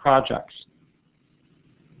remixing your projects.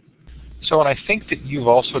 So, and I think that you've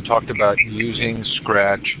also talked about using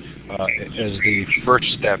Scratch as the first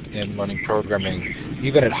step in learning programming,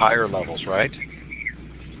 even at higher levels, right?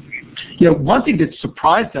 Yeah, one thing that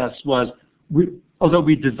surprised us was, although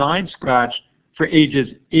we designed Scratch for ages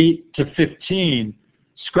 8 to 15,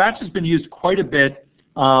 Scratch has been used quite a bit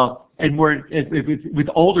and more with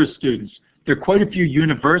older students. There are quite a few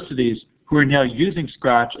universities who are now using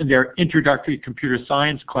Scratch in their introductory computer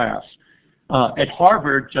science class. At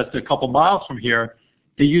Harvard, just a couple miles from here,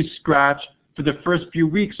 they use Scratch for the first few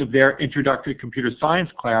weeks of their introductory computer science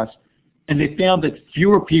class, and they found that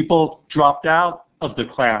fewer people dropped out of the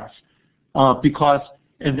class because,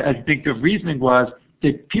 and I think the reasoning was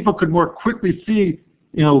that people could more quickly see,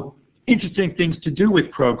 interesting things to do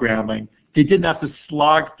with programming. They didn't have to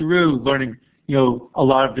slog through learning, a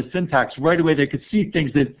lot of the syntax. Right away, they could see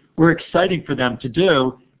things that were exciting for them to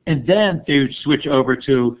do, and then they would switch over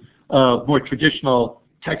to more traditional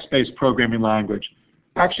text-based programming language.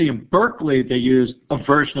 Actually, in Berkeley, they use a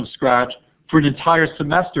version of Scratch for an entire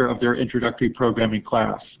semester of their introductory programming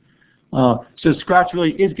class. So Scratch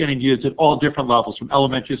really is getting used at all different levels, from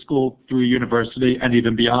elementary school through university and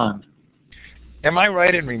even beyond. Am I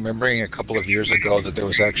right in remembering a couple of years ago that there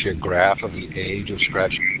was actually a graph of the age of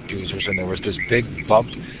Scratch users, and there was this big bump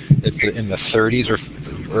in the 30s or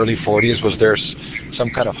early 40s? Was there some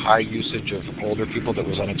kind of high usage of older people that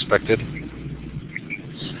was unexpected?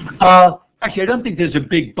 Actually, I don't think there's a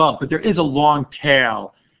big bump, but there is a long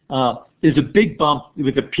tail. There's a big bump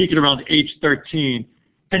with a peak at around age 13,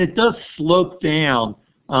 and it does slope down.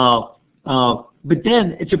 But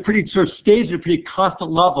then it's a pretty sort of stays at a pretty constant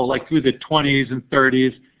level, like through the 20s and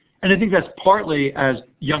 30s. And I think that's partly as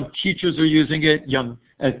young teachers are using it,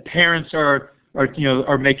 as parents are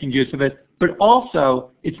making use of it. But also,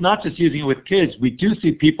 it's not just using it with kids. We do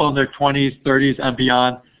see people in their 20s, 30s, and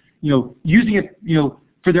beyond, using it,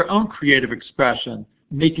 for their own creative expression,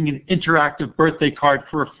 making an interactive birthday card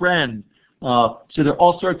for a friend. So there are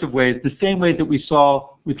all sorts of ways. The same way that we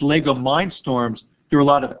saw with Lego Mindstorms, there are a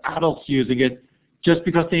lot of adults using it just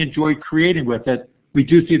because they enjoy creating with it. We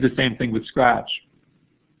do see the same thing with Scratch.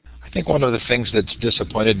 I think one of the things that's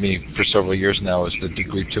disappointed me for several years now is the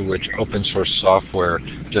degree to which open source software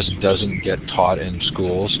just doesn't get taught in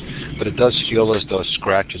schools, but it does feel as though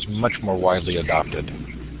Scratch is much more widely adopted.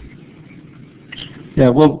 Yeah,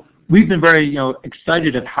 well, we've been very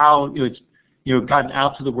excited at how it's gotten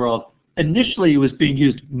out to the world. Initially, it was being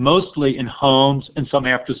used mostly in homes and some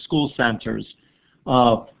after-school centers.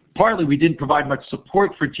 Partly, we didn't provide much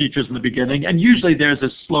support for teachers in the beginning, and usually there's a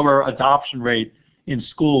slower adoption rate in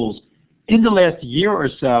schools. In the last year or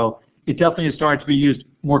so, it definitely has started to be used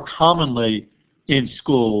more commonly in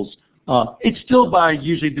schools. It's still by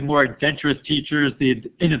usually the more adventurous teachers, the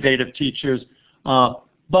innovative teachers,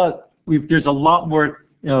 but there's a lot more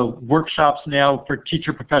workshops now for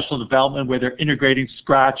teacher professional development where they're integrating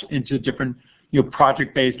Scratch into different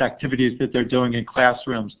project-based activities that they're doing in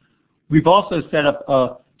classrooms. We've also set up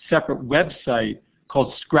a separate website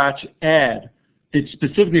called Scratch Ed. It's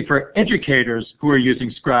specifically for educators who are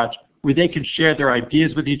using Scratch, where they can share their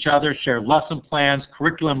ideas with each other, share lesson plans,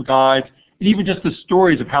 curriculum guides, and even just the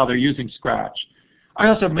stories of how they're using Scratch. I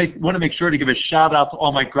also want to make sure to give a shout out to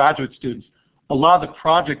all my graduate students. A lot of the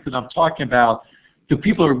projects that I'm talking about, the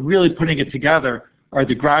people who are really putting it together are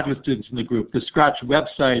the graduate students in the group. The Scratch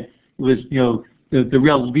website was, the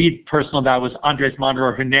real lead person on that was Andres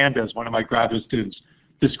Monroe Hernandez, one of my graduate students.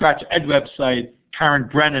 The Scratch Ed website, Karen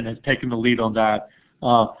Brennan has taken the lead on that.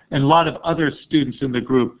 And a lot of other students in the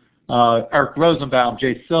group, Eric Rosenbaum,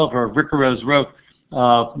 Jay Silver, Rika Rose Roque,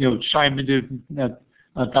 Shaimindu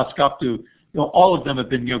Daskaptu, all of them have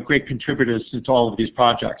been great contributors to all of these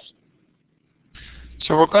projects.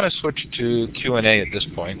 So we're going to switch to Q&A at this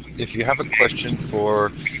point. If you have a question for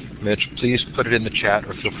Mitch, please put it in the chat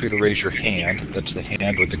or feel free to raise your hand. That's the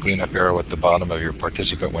hand with the green up arrow at the bottom of your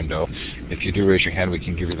participant window. If you do raise your hand, we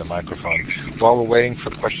can give you the microphone. While we're waiting for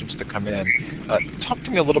questions to come in, talk to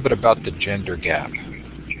me a little bit about the gender gap.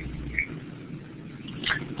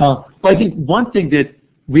 Well, I think one thing that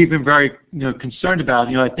we've been very concerned about,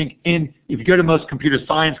 I think if you go to most computer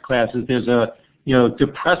science classes, there's a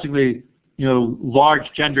depressingly large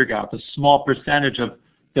gender gap. A small percentage of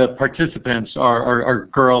the participants are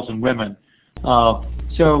girls and women.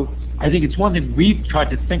 So I think it's one thing we've tried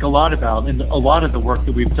to think a lot about in a lot of the work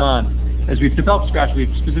that we've done. As we've developed Scratch,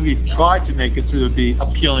 we've specifically tried to make it so it would be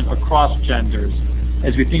appealing across genders.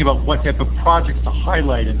 as we think about what type of projects to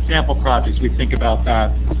highlight and sample projects, we think about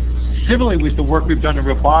that. Similarly, with the work we've done in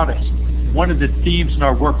robotics, one of the themes in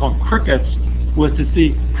our work on crickets was to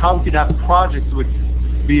see how we could have projects that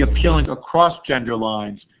would be appealing across gender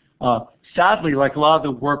lines. Sadly, like a lot of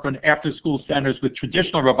the work on after-school centers with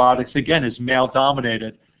traditional robotics, again, is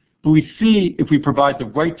male-dominated. But we see if we provide the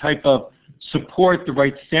right type of support, the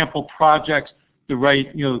right sample projects, the right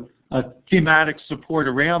thematic support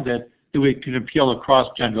around it, that we can appeal across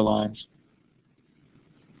gender lines.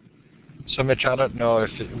 So Mitch, I don't know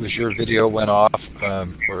if it was your video went off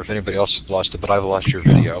or if anybody else lost it, but I've lost your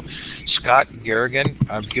video. Scott Garrigan,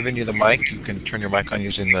 I'm giving you the mic. You can turn your mic on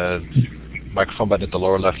using the microphone button at the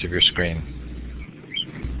lower left of your screen.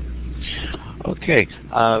 Okay.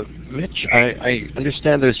 Mitch, I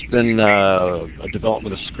understand there's been a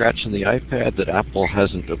development of Scratch in the iPad that Apple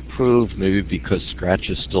hasn't approved, maybe because Scratch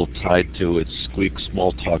is still tied to its Squeak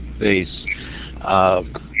Smalltalk base.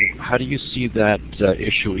 How do you see that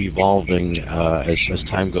issue evolving as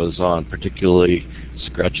time goes on, particularly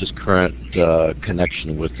Scratch's current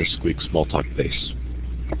connection with the Squeak Smalltalk base?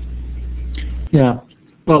 Yeah.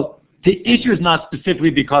 Well, the issue is not specifically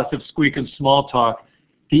because of Squeak and Smalltalk.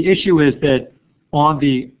 The issue is that on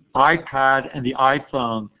the iPad and the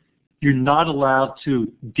iPhone, you're not allowed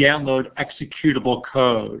to download executable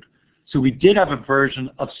code. So we did have a version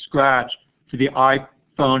of Scratch for the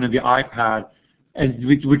iPhone and the iPad, and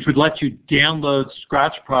which would let you download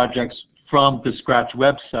Scratch projects from the Scratch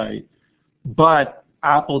website. But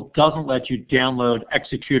Apple doesn't let you download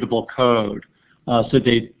executable code. So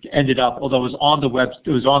they ended up, although it was on the web, it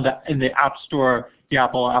was on in the App Store, the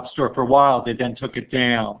Apple App Store for a while. They then took it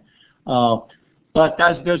down. But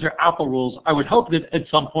those are Apple rules. I would hope that at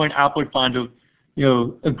some point Apple would find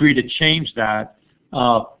agree to change that.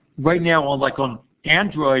 Right now, on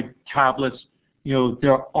Android tablets,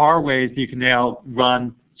 there are ways that you can now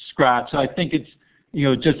run Scratch. So I think it's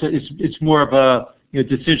it's more of a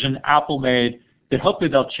decision Apple made that hopefully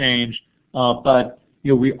they'll change. But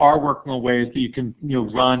we are working on ways that you can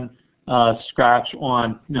run Scratch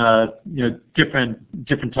on different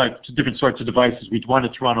sorts of devices. We want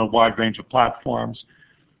it to run on a wide range of platforms.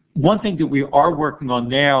 One thing that we are working on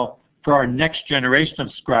now for our next generation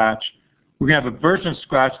of Scratch, we're going to have a version of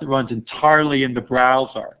Scratch that runs entirely in the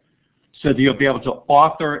browser, so that you'll be able to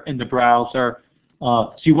author in the browser,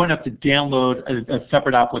 so you won't have to download a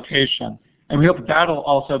separate application. And we hope that'll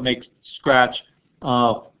also make Scratch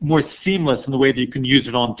more seamless in the way that you can use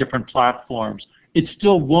it on different platforms. It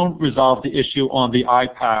still won't resolve the issue on the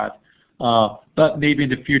iPad, but maybe in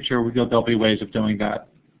the future there'll be ways of doing that.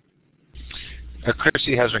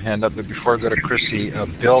 Chrissy has her hand up, but before I go to Chrissy,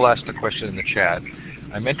 Bill asked a question in the chat.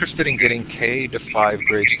 I'm interested in getting K to 5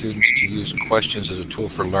 grade students to use questions as a tool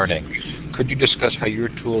for learning. Could you discuss how your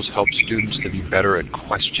tools help students to be better at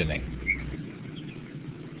questioning?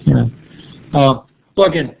 Yeah. Well,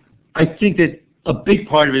 again, I think that a big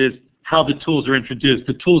part of it is how the tools are introduced.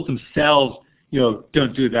 The tools themselves,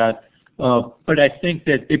 don't do that. But I think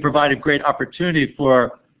that they provide a great opportunity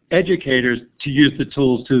for educators to use the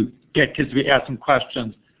tools to get kids to be asking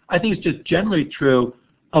questions. I think it's just generally true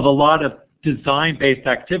of a lot of design-based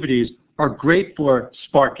activities are great for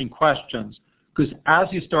sparking questions, because as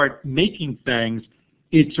you start making things,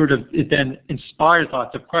 it then inspires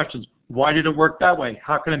lots of questions. Why did it work that way?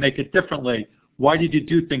 How can I make it differently? Why did you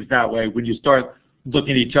do things that way? When you start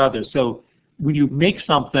looking at each other. So when you make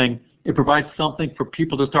something, it provides something for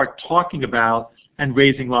people to start talking about and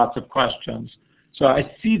raising lots of questions. So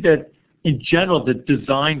I see that in general, the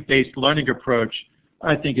design-based learning approach,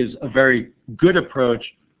 I think, is a very good approach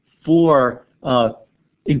for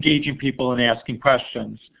engaging people and asking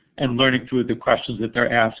questions and learning through the questions that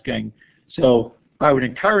they're asking. So I would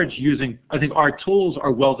encourage I think our tools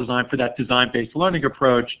are well designed for that design-based learning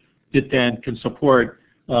approach that then can support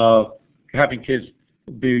having kids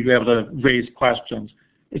be able to raise questions.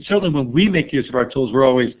 It's certainly when we make use of our tools, we're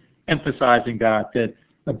always emphasizing that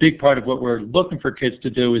a big part of what we're looking for kids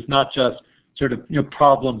to do is not just sort of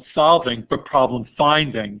problem solving, but problem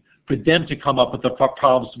finding, for them to come up with the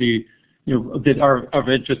problems to be that are of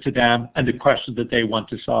interest to them and the questions that they want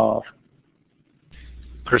to solve.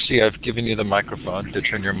 Chrissy, I've given you the microphone. To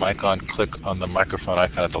turn your mic on, click on the microphone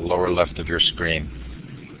icon at the lower left of your screen.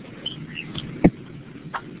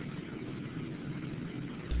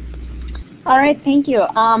 All right, thank you.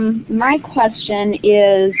 My question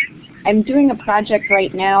is, I'm doing a project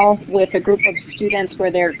right now with a group of students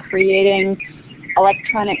where they're creating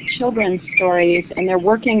electronic children's stories, and they're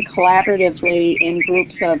working collaboratively in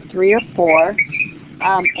groups of 3 or 4.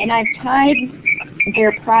 And I've tied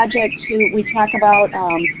their project to, we talk about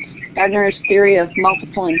Gardner's theory of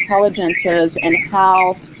multiple intelligences and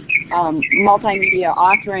how multimedia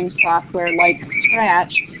authoring software like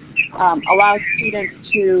Scratch allows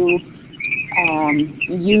students to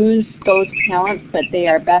use those talents that they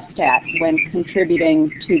are best at when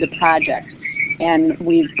contributing to the project. And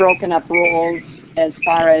we've broken up roles as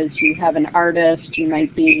far as you have an artist, you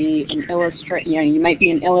might be an illustrator, you might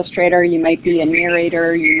be an illustrator, you might be a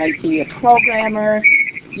narrator, you might be a programmer,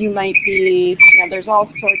 you might be, there's all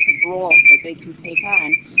sorts of roles that they can take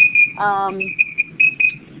on.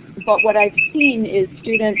 But what I've seen is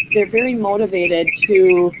students, they're very motivated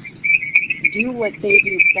to do what they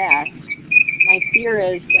do best. My fear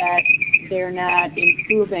is that they're not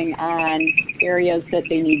improving on areas that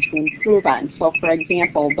they need to improve on. So for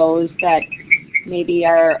example, those that maybe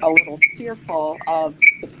are a little fearful of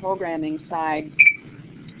the programming side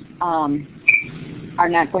are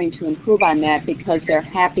not going to improve on that because they're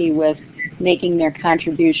happy with making their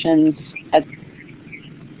contributions as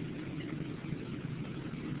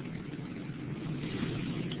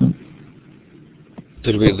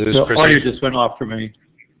Did we lose the Chrissy? audio just went off for me.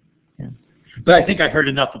 Yeah. But I think I heard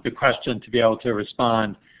enough of the question to be able to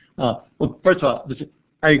respond. Well, first of all,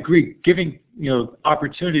 I agree. Giving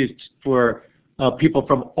opportunities for people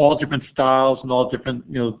from all different styles and all different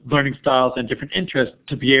learning styles and different interests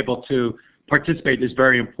to be able to participate is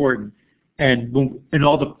very important. And in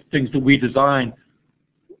all the things that we design,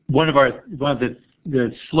 one of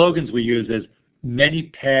the slogans we use is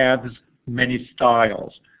many paths, many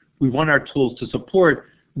styles. We want our tools to support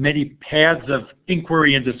many paths of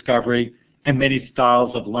inquiry and discovery and many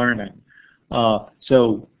styles of learning. And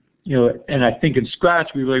I think in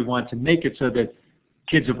Scratch we really want to make it so that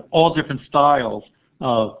kids of all different styles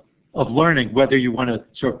of learning, whether you want to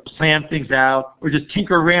sort of plan things out or just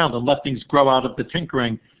tinker around and let things grow out of the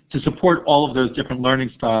tinkering, to support all of those different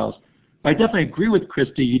learning styles. But I definitely agree with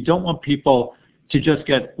Christy. You don't want people to just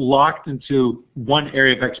get locked into one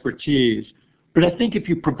area of expertise. But I think if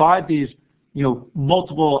you provide these,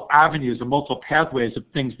 multiple avenues or multiple pathways of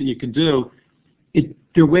things that you can do,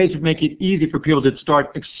 there are ways to make it easy for people to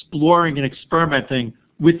start exploring and experimenting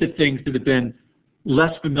with the things that have been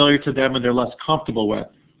less familiar to them and they're less comfortable with.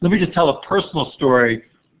 Let me just tell a personal story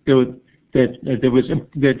that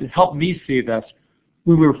helped me see this.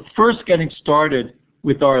 When we were first getting started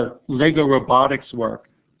with our Lego robotics work,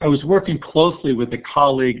 I was working closely with a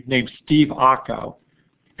colleague named Steve Acco.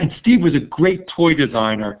 And Steve was a great toy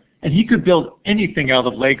designer, and he could build anything out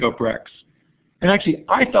of Lego bricks. And actually,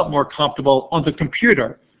 I felt more comfortable on the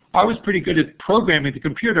computer. I was pretty good at programming the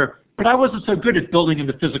computer, but I wasn't so good at building in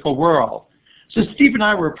the physical world. So Steve and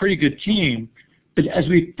I were a pretty good team, but as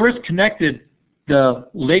we first connected the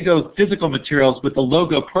Lego physical materials with the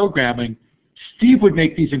Lego programming, Steve would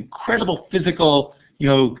make these incredible physical,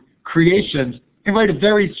 creations and write a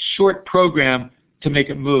very short program to make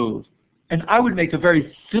it move. And I would make a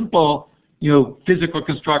very simple, physical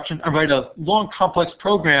construction and write a long, complex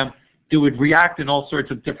program that would react in all sorts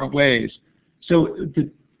of different ways. So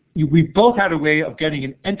we both had a way of getting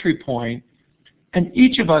an entry point, and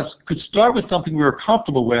each of us could start with something we were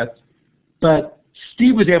comfortable with, but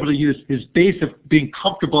Steve was able to use his base of being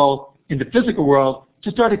comfortable in the physical world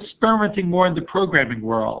to start experimenting more in the programming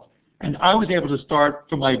world. And I was able to start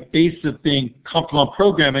from my base of being comfortable in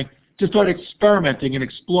programming to start experimenting and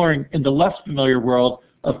exploring in the less familiar world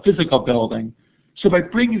of physical building. So by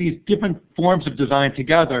bringing these different forms of design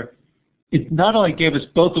together, it not only gave us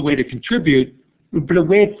both a way to contribute, but a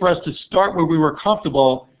way for us to start where we were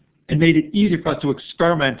comfortable and made it easier for us to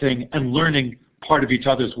experimenting and learning part of each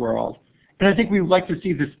other's world. And I think we would like to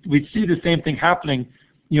see this, we see the same thing happening,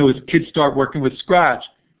 as kids start working with Scratch.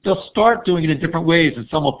 They'll start doing it in different ways, and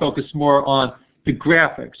some will focus more on the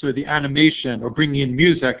graphics or the animation or bringing in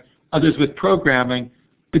music, others with programming.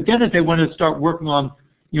 But then as they want to start working on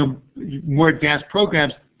more advanced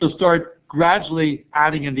programs, they'll start gradually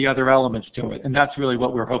adding in the other elements to it, and that's really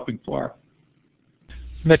what we're hoping for.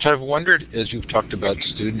 Mitch, I've wondered, as you've talked about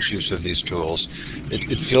students' use of these tools,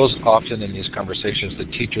 it feels often in these conversations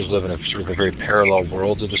that teachers live in a sort of a very parallel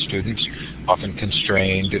world to the students, often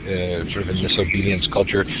constrained, sort of in this obedience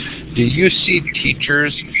culture. Do you see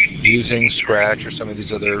teachers using Scratch or some of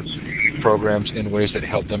these other programs in ways that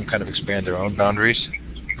help them kind of expand their own boundaries?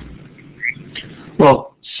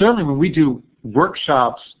 Well, certainly when we do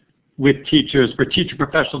workshops with teachers for teacher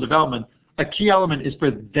professional development, a key element is for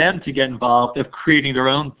them to get involved of creating their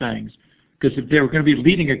own things. Because if they're going to be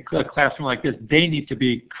leading a classroom like this, they need to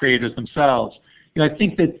be creators themselves. I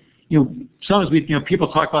think that sometimes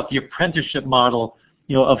people talk about the apprenticeship model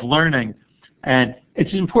of learning, and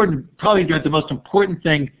it's important. Probably the most important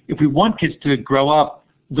thing if we want kids to grow up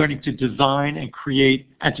learning to design and create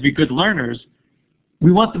and to be good learners,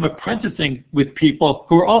 we want them apprenticing with people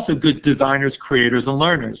who are also good designers, creators, and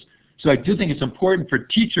learners. So I do think it's important for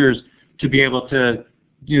teachers to be able to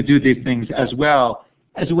do these things as well,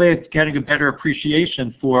 as a way of getting a better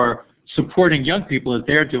appreciation for supporting young people as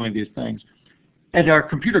they're doing these things. At our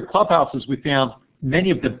computer clubhouses, we found many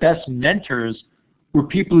of the best mentors were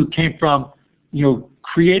people who came from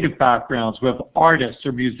creative backgrounds, who have artists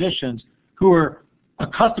or musicians who are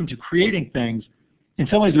accustomed to creating things. In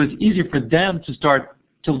some ways, it was easier for them to start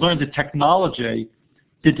to learn the technology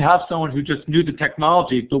than to have someone who just knew the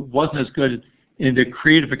technology but wasn't as good in the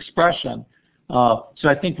creative expression. So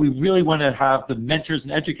I think we really want to have the mentors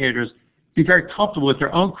and educators be very comfortable with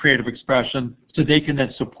their own creative expression so they can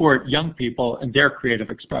then support young people in their creative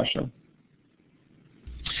expression.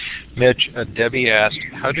 Mitch, Debbie asked,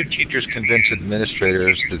 how do teachers convince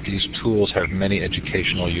administrators that these tools have many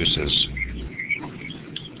educational uses?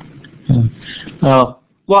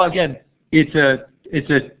 Well, again, it's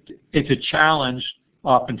a challenge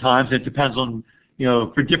oftentimes. It depends on,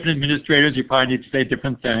 for different administrators, you probably need to say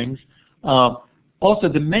different things. Also,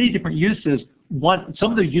 the many different uses,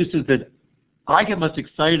 some of the uses that I get most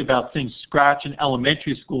excited about seeing Scratch in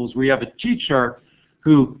elementary schools, where you have a teacher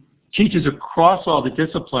who teaches across all the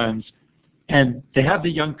disciplines, and they have the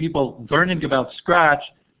young people learning about Scratch,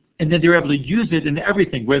 and then they're able to use it in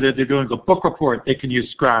everything. Whether they're doing a book report, they can use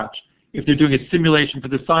Scratch. If they're doing a simulation for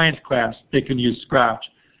the science class, they can use Scratch.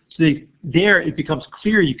 So there it becomes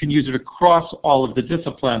clear you can use it across all of the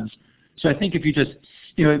disciplines. So I think if you just,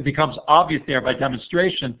 it becomes obvious there by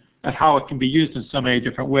demonstration of how it can be used in so many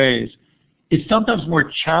different ways. It's sometimes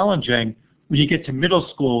more challenging when you get to middle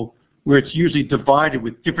school, where it's usually divided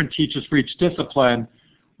with different teachers for each discipline,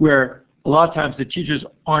 where a lot of times the teachers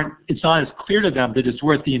it's not as clear to them that it's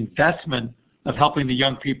worth the investment of helping the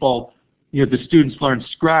young people, the students learn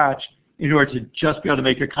Scratch in order to just be able to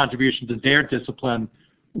make a contribution to their discipline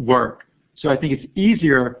work. So I think it's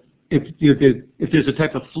easier if there's a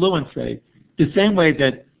type of fluency. The same way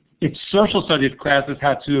that if social studies classes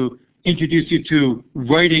had to introduce you to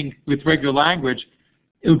writing with regular language,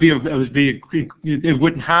 it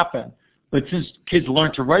wouldn't happen. But since kids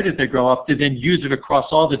learn to write as they grow up, they then use it across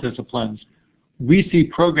all the disciplines. We see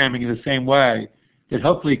programming in the same way, that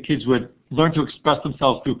hopefully kids would learn to express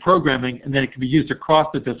themselves through programming, and then it can be used across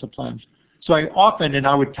the disciplines. So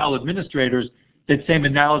I would tell administrators that same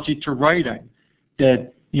analogy to writing,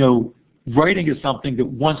 that writing is something that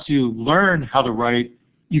once you learn how to write,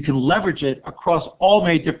 you can leverage it across all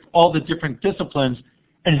the different disciplines,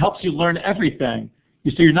 and it helps you learn everything.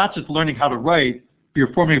 So you're not just learning how to write, but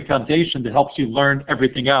you're forming a foundation that helps you learn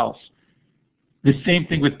everything else. The same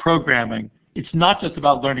thing with programming. It's not just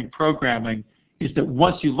about learning programming. It's that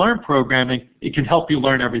once you learn programming, it can help you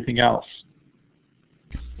learn everything else.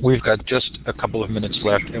 We've got just a couple of minutes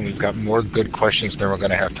left, and we've got more good questions than we're going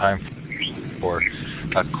to have time for.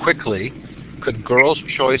 Quickly, could girls'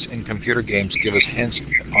 choice in computer games give us hints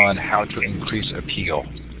on how to increase appeal?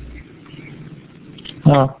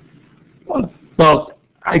 Well,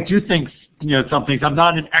 I do think some things. I'm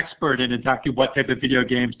not an expert in exactly what type of video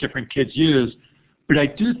games different kids use, but I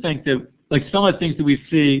do think that some of the things that we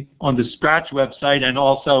see on the Scratch website and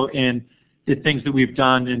also in the things that we've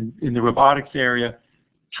done in the robotics area,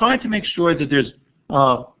 trying to make sure that there's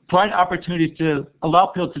bright opportunities to allow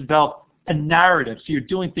people to develop a narrative, so you're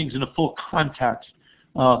doing things in a full context.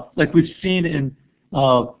 Like we've seen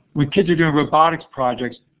when kids are doing robotics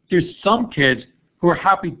projects, there's some kids who are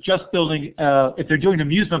happy just building, if they're doing an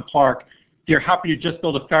amusement park, they're happy to just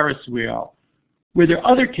build a Ferris wheel. Where there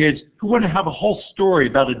are other kids who want to have a whole story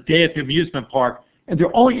about a day at the amusement park, and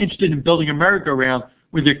they're only interested in building a merry-go-round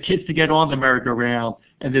with their kids to get on the merry-go-round,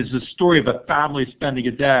 and there's a story of a family spending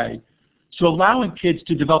a day. So allowing kids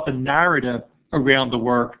to develop a narrative around the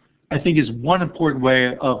work, I think, is one important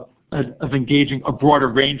way of engaging a broader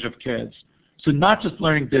range of kids. So not just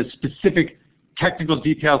learning the specific technical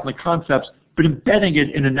details and the concepts, but embedding it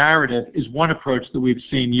in a narrative is one approach that we've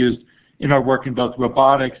seen used in our work in both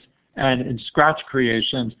robotics and in Scratch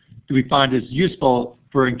creations that we find is useful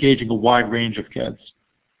for engaging a wide range of kids.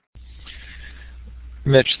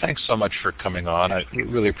 Mitch, thanks so much for coming on. I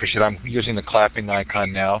really appreciate it. I'm using the clapping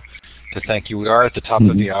icon now to thank you. We are at the top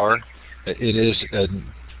of the hour. It is,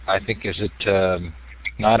 I think, is it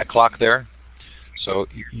 9 o'clock there? So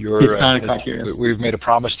you're, it's 9 o'clock here. We've made a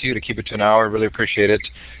promise to you to keep it to an hour. Really appreciate it.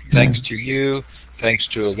 Thanks to you. Thanks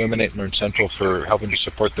to Illuminate Learn Central for helping to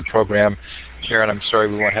support the program. Karen, I'm sorry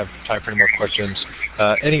we won't have time for any more questions.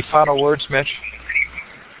 Any final words, Mitch?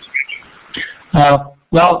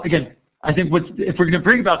 Well, again, I think if we're going to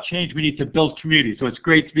bring about change, we need to build community. So it's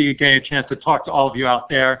great to be getting a chance to talk to all of you out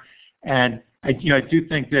there. And I do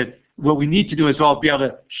think that what we need to do as well is be able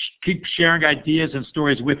to keep sharing ideas and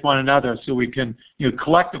stories with one another, so we can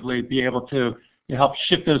collectively be able to help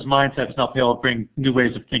shift those mindsets and help people bring new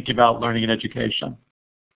ways of thinking about learning and education.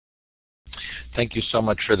 Thank you so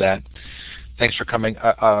much for that. Thanks for coming.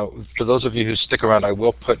 For those of you who stick around, I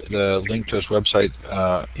will put the link to his website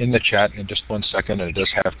in the chat in just 1 second, and it does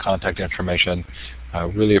have contact information. I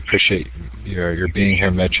really appreciate your being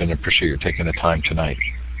here, Mitch, and appreciate your taking the time tonight.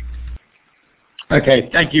 Okay,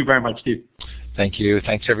 thank you very much, Steve. Thank you.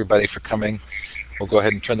 Thanks, everybody, for coming. We'll go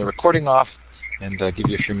ahead and turn the recording off and give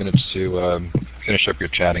you a few minutes to finish up your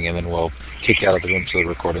chatting, and then we'll kick you out of the room so the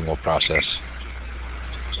recording will process.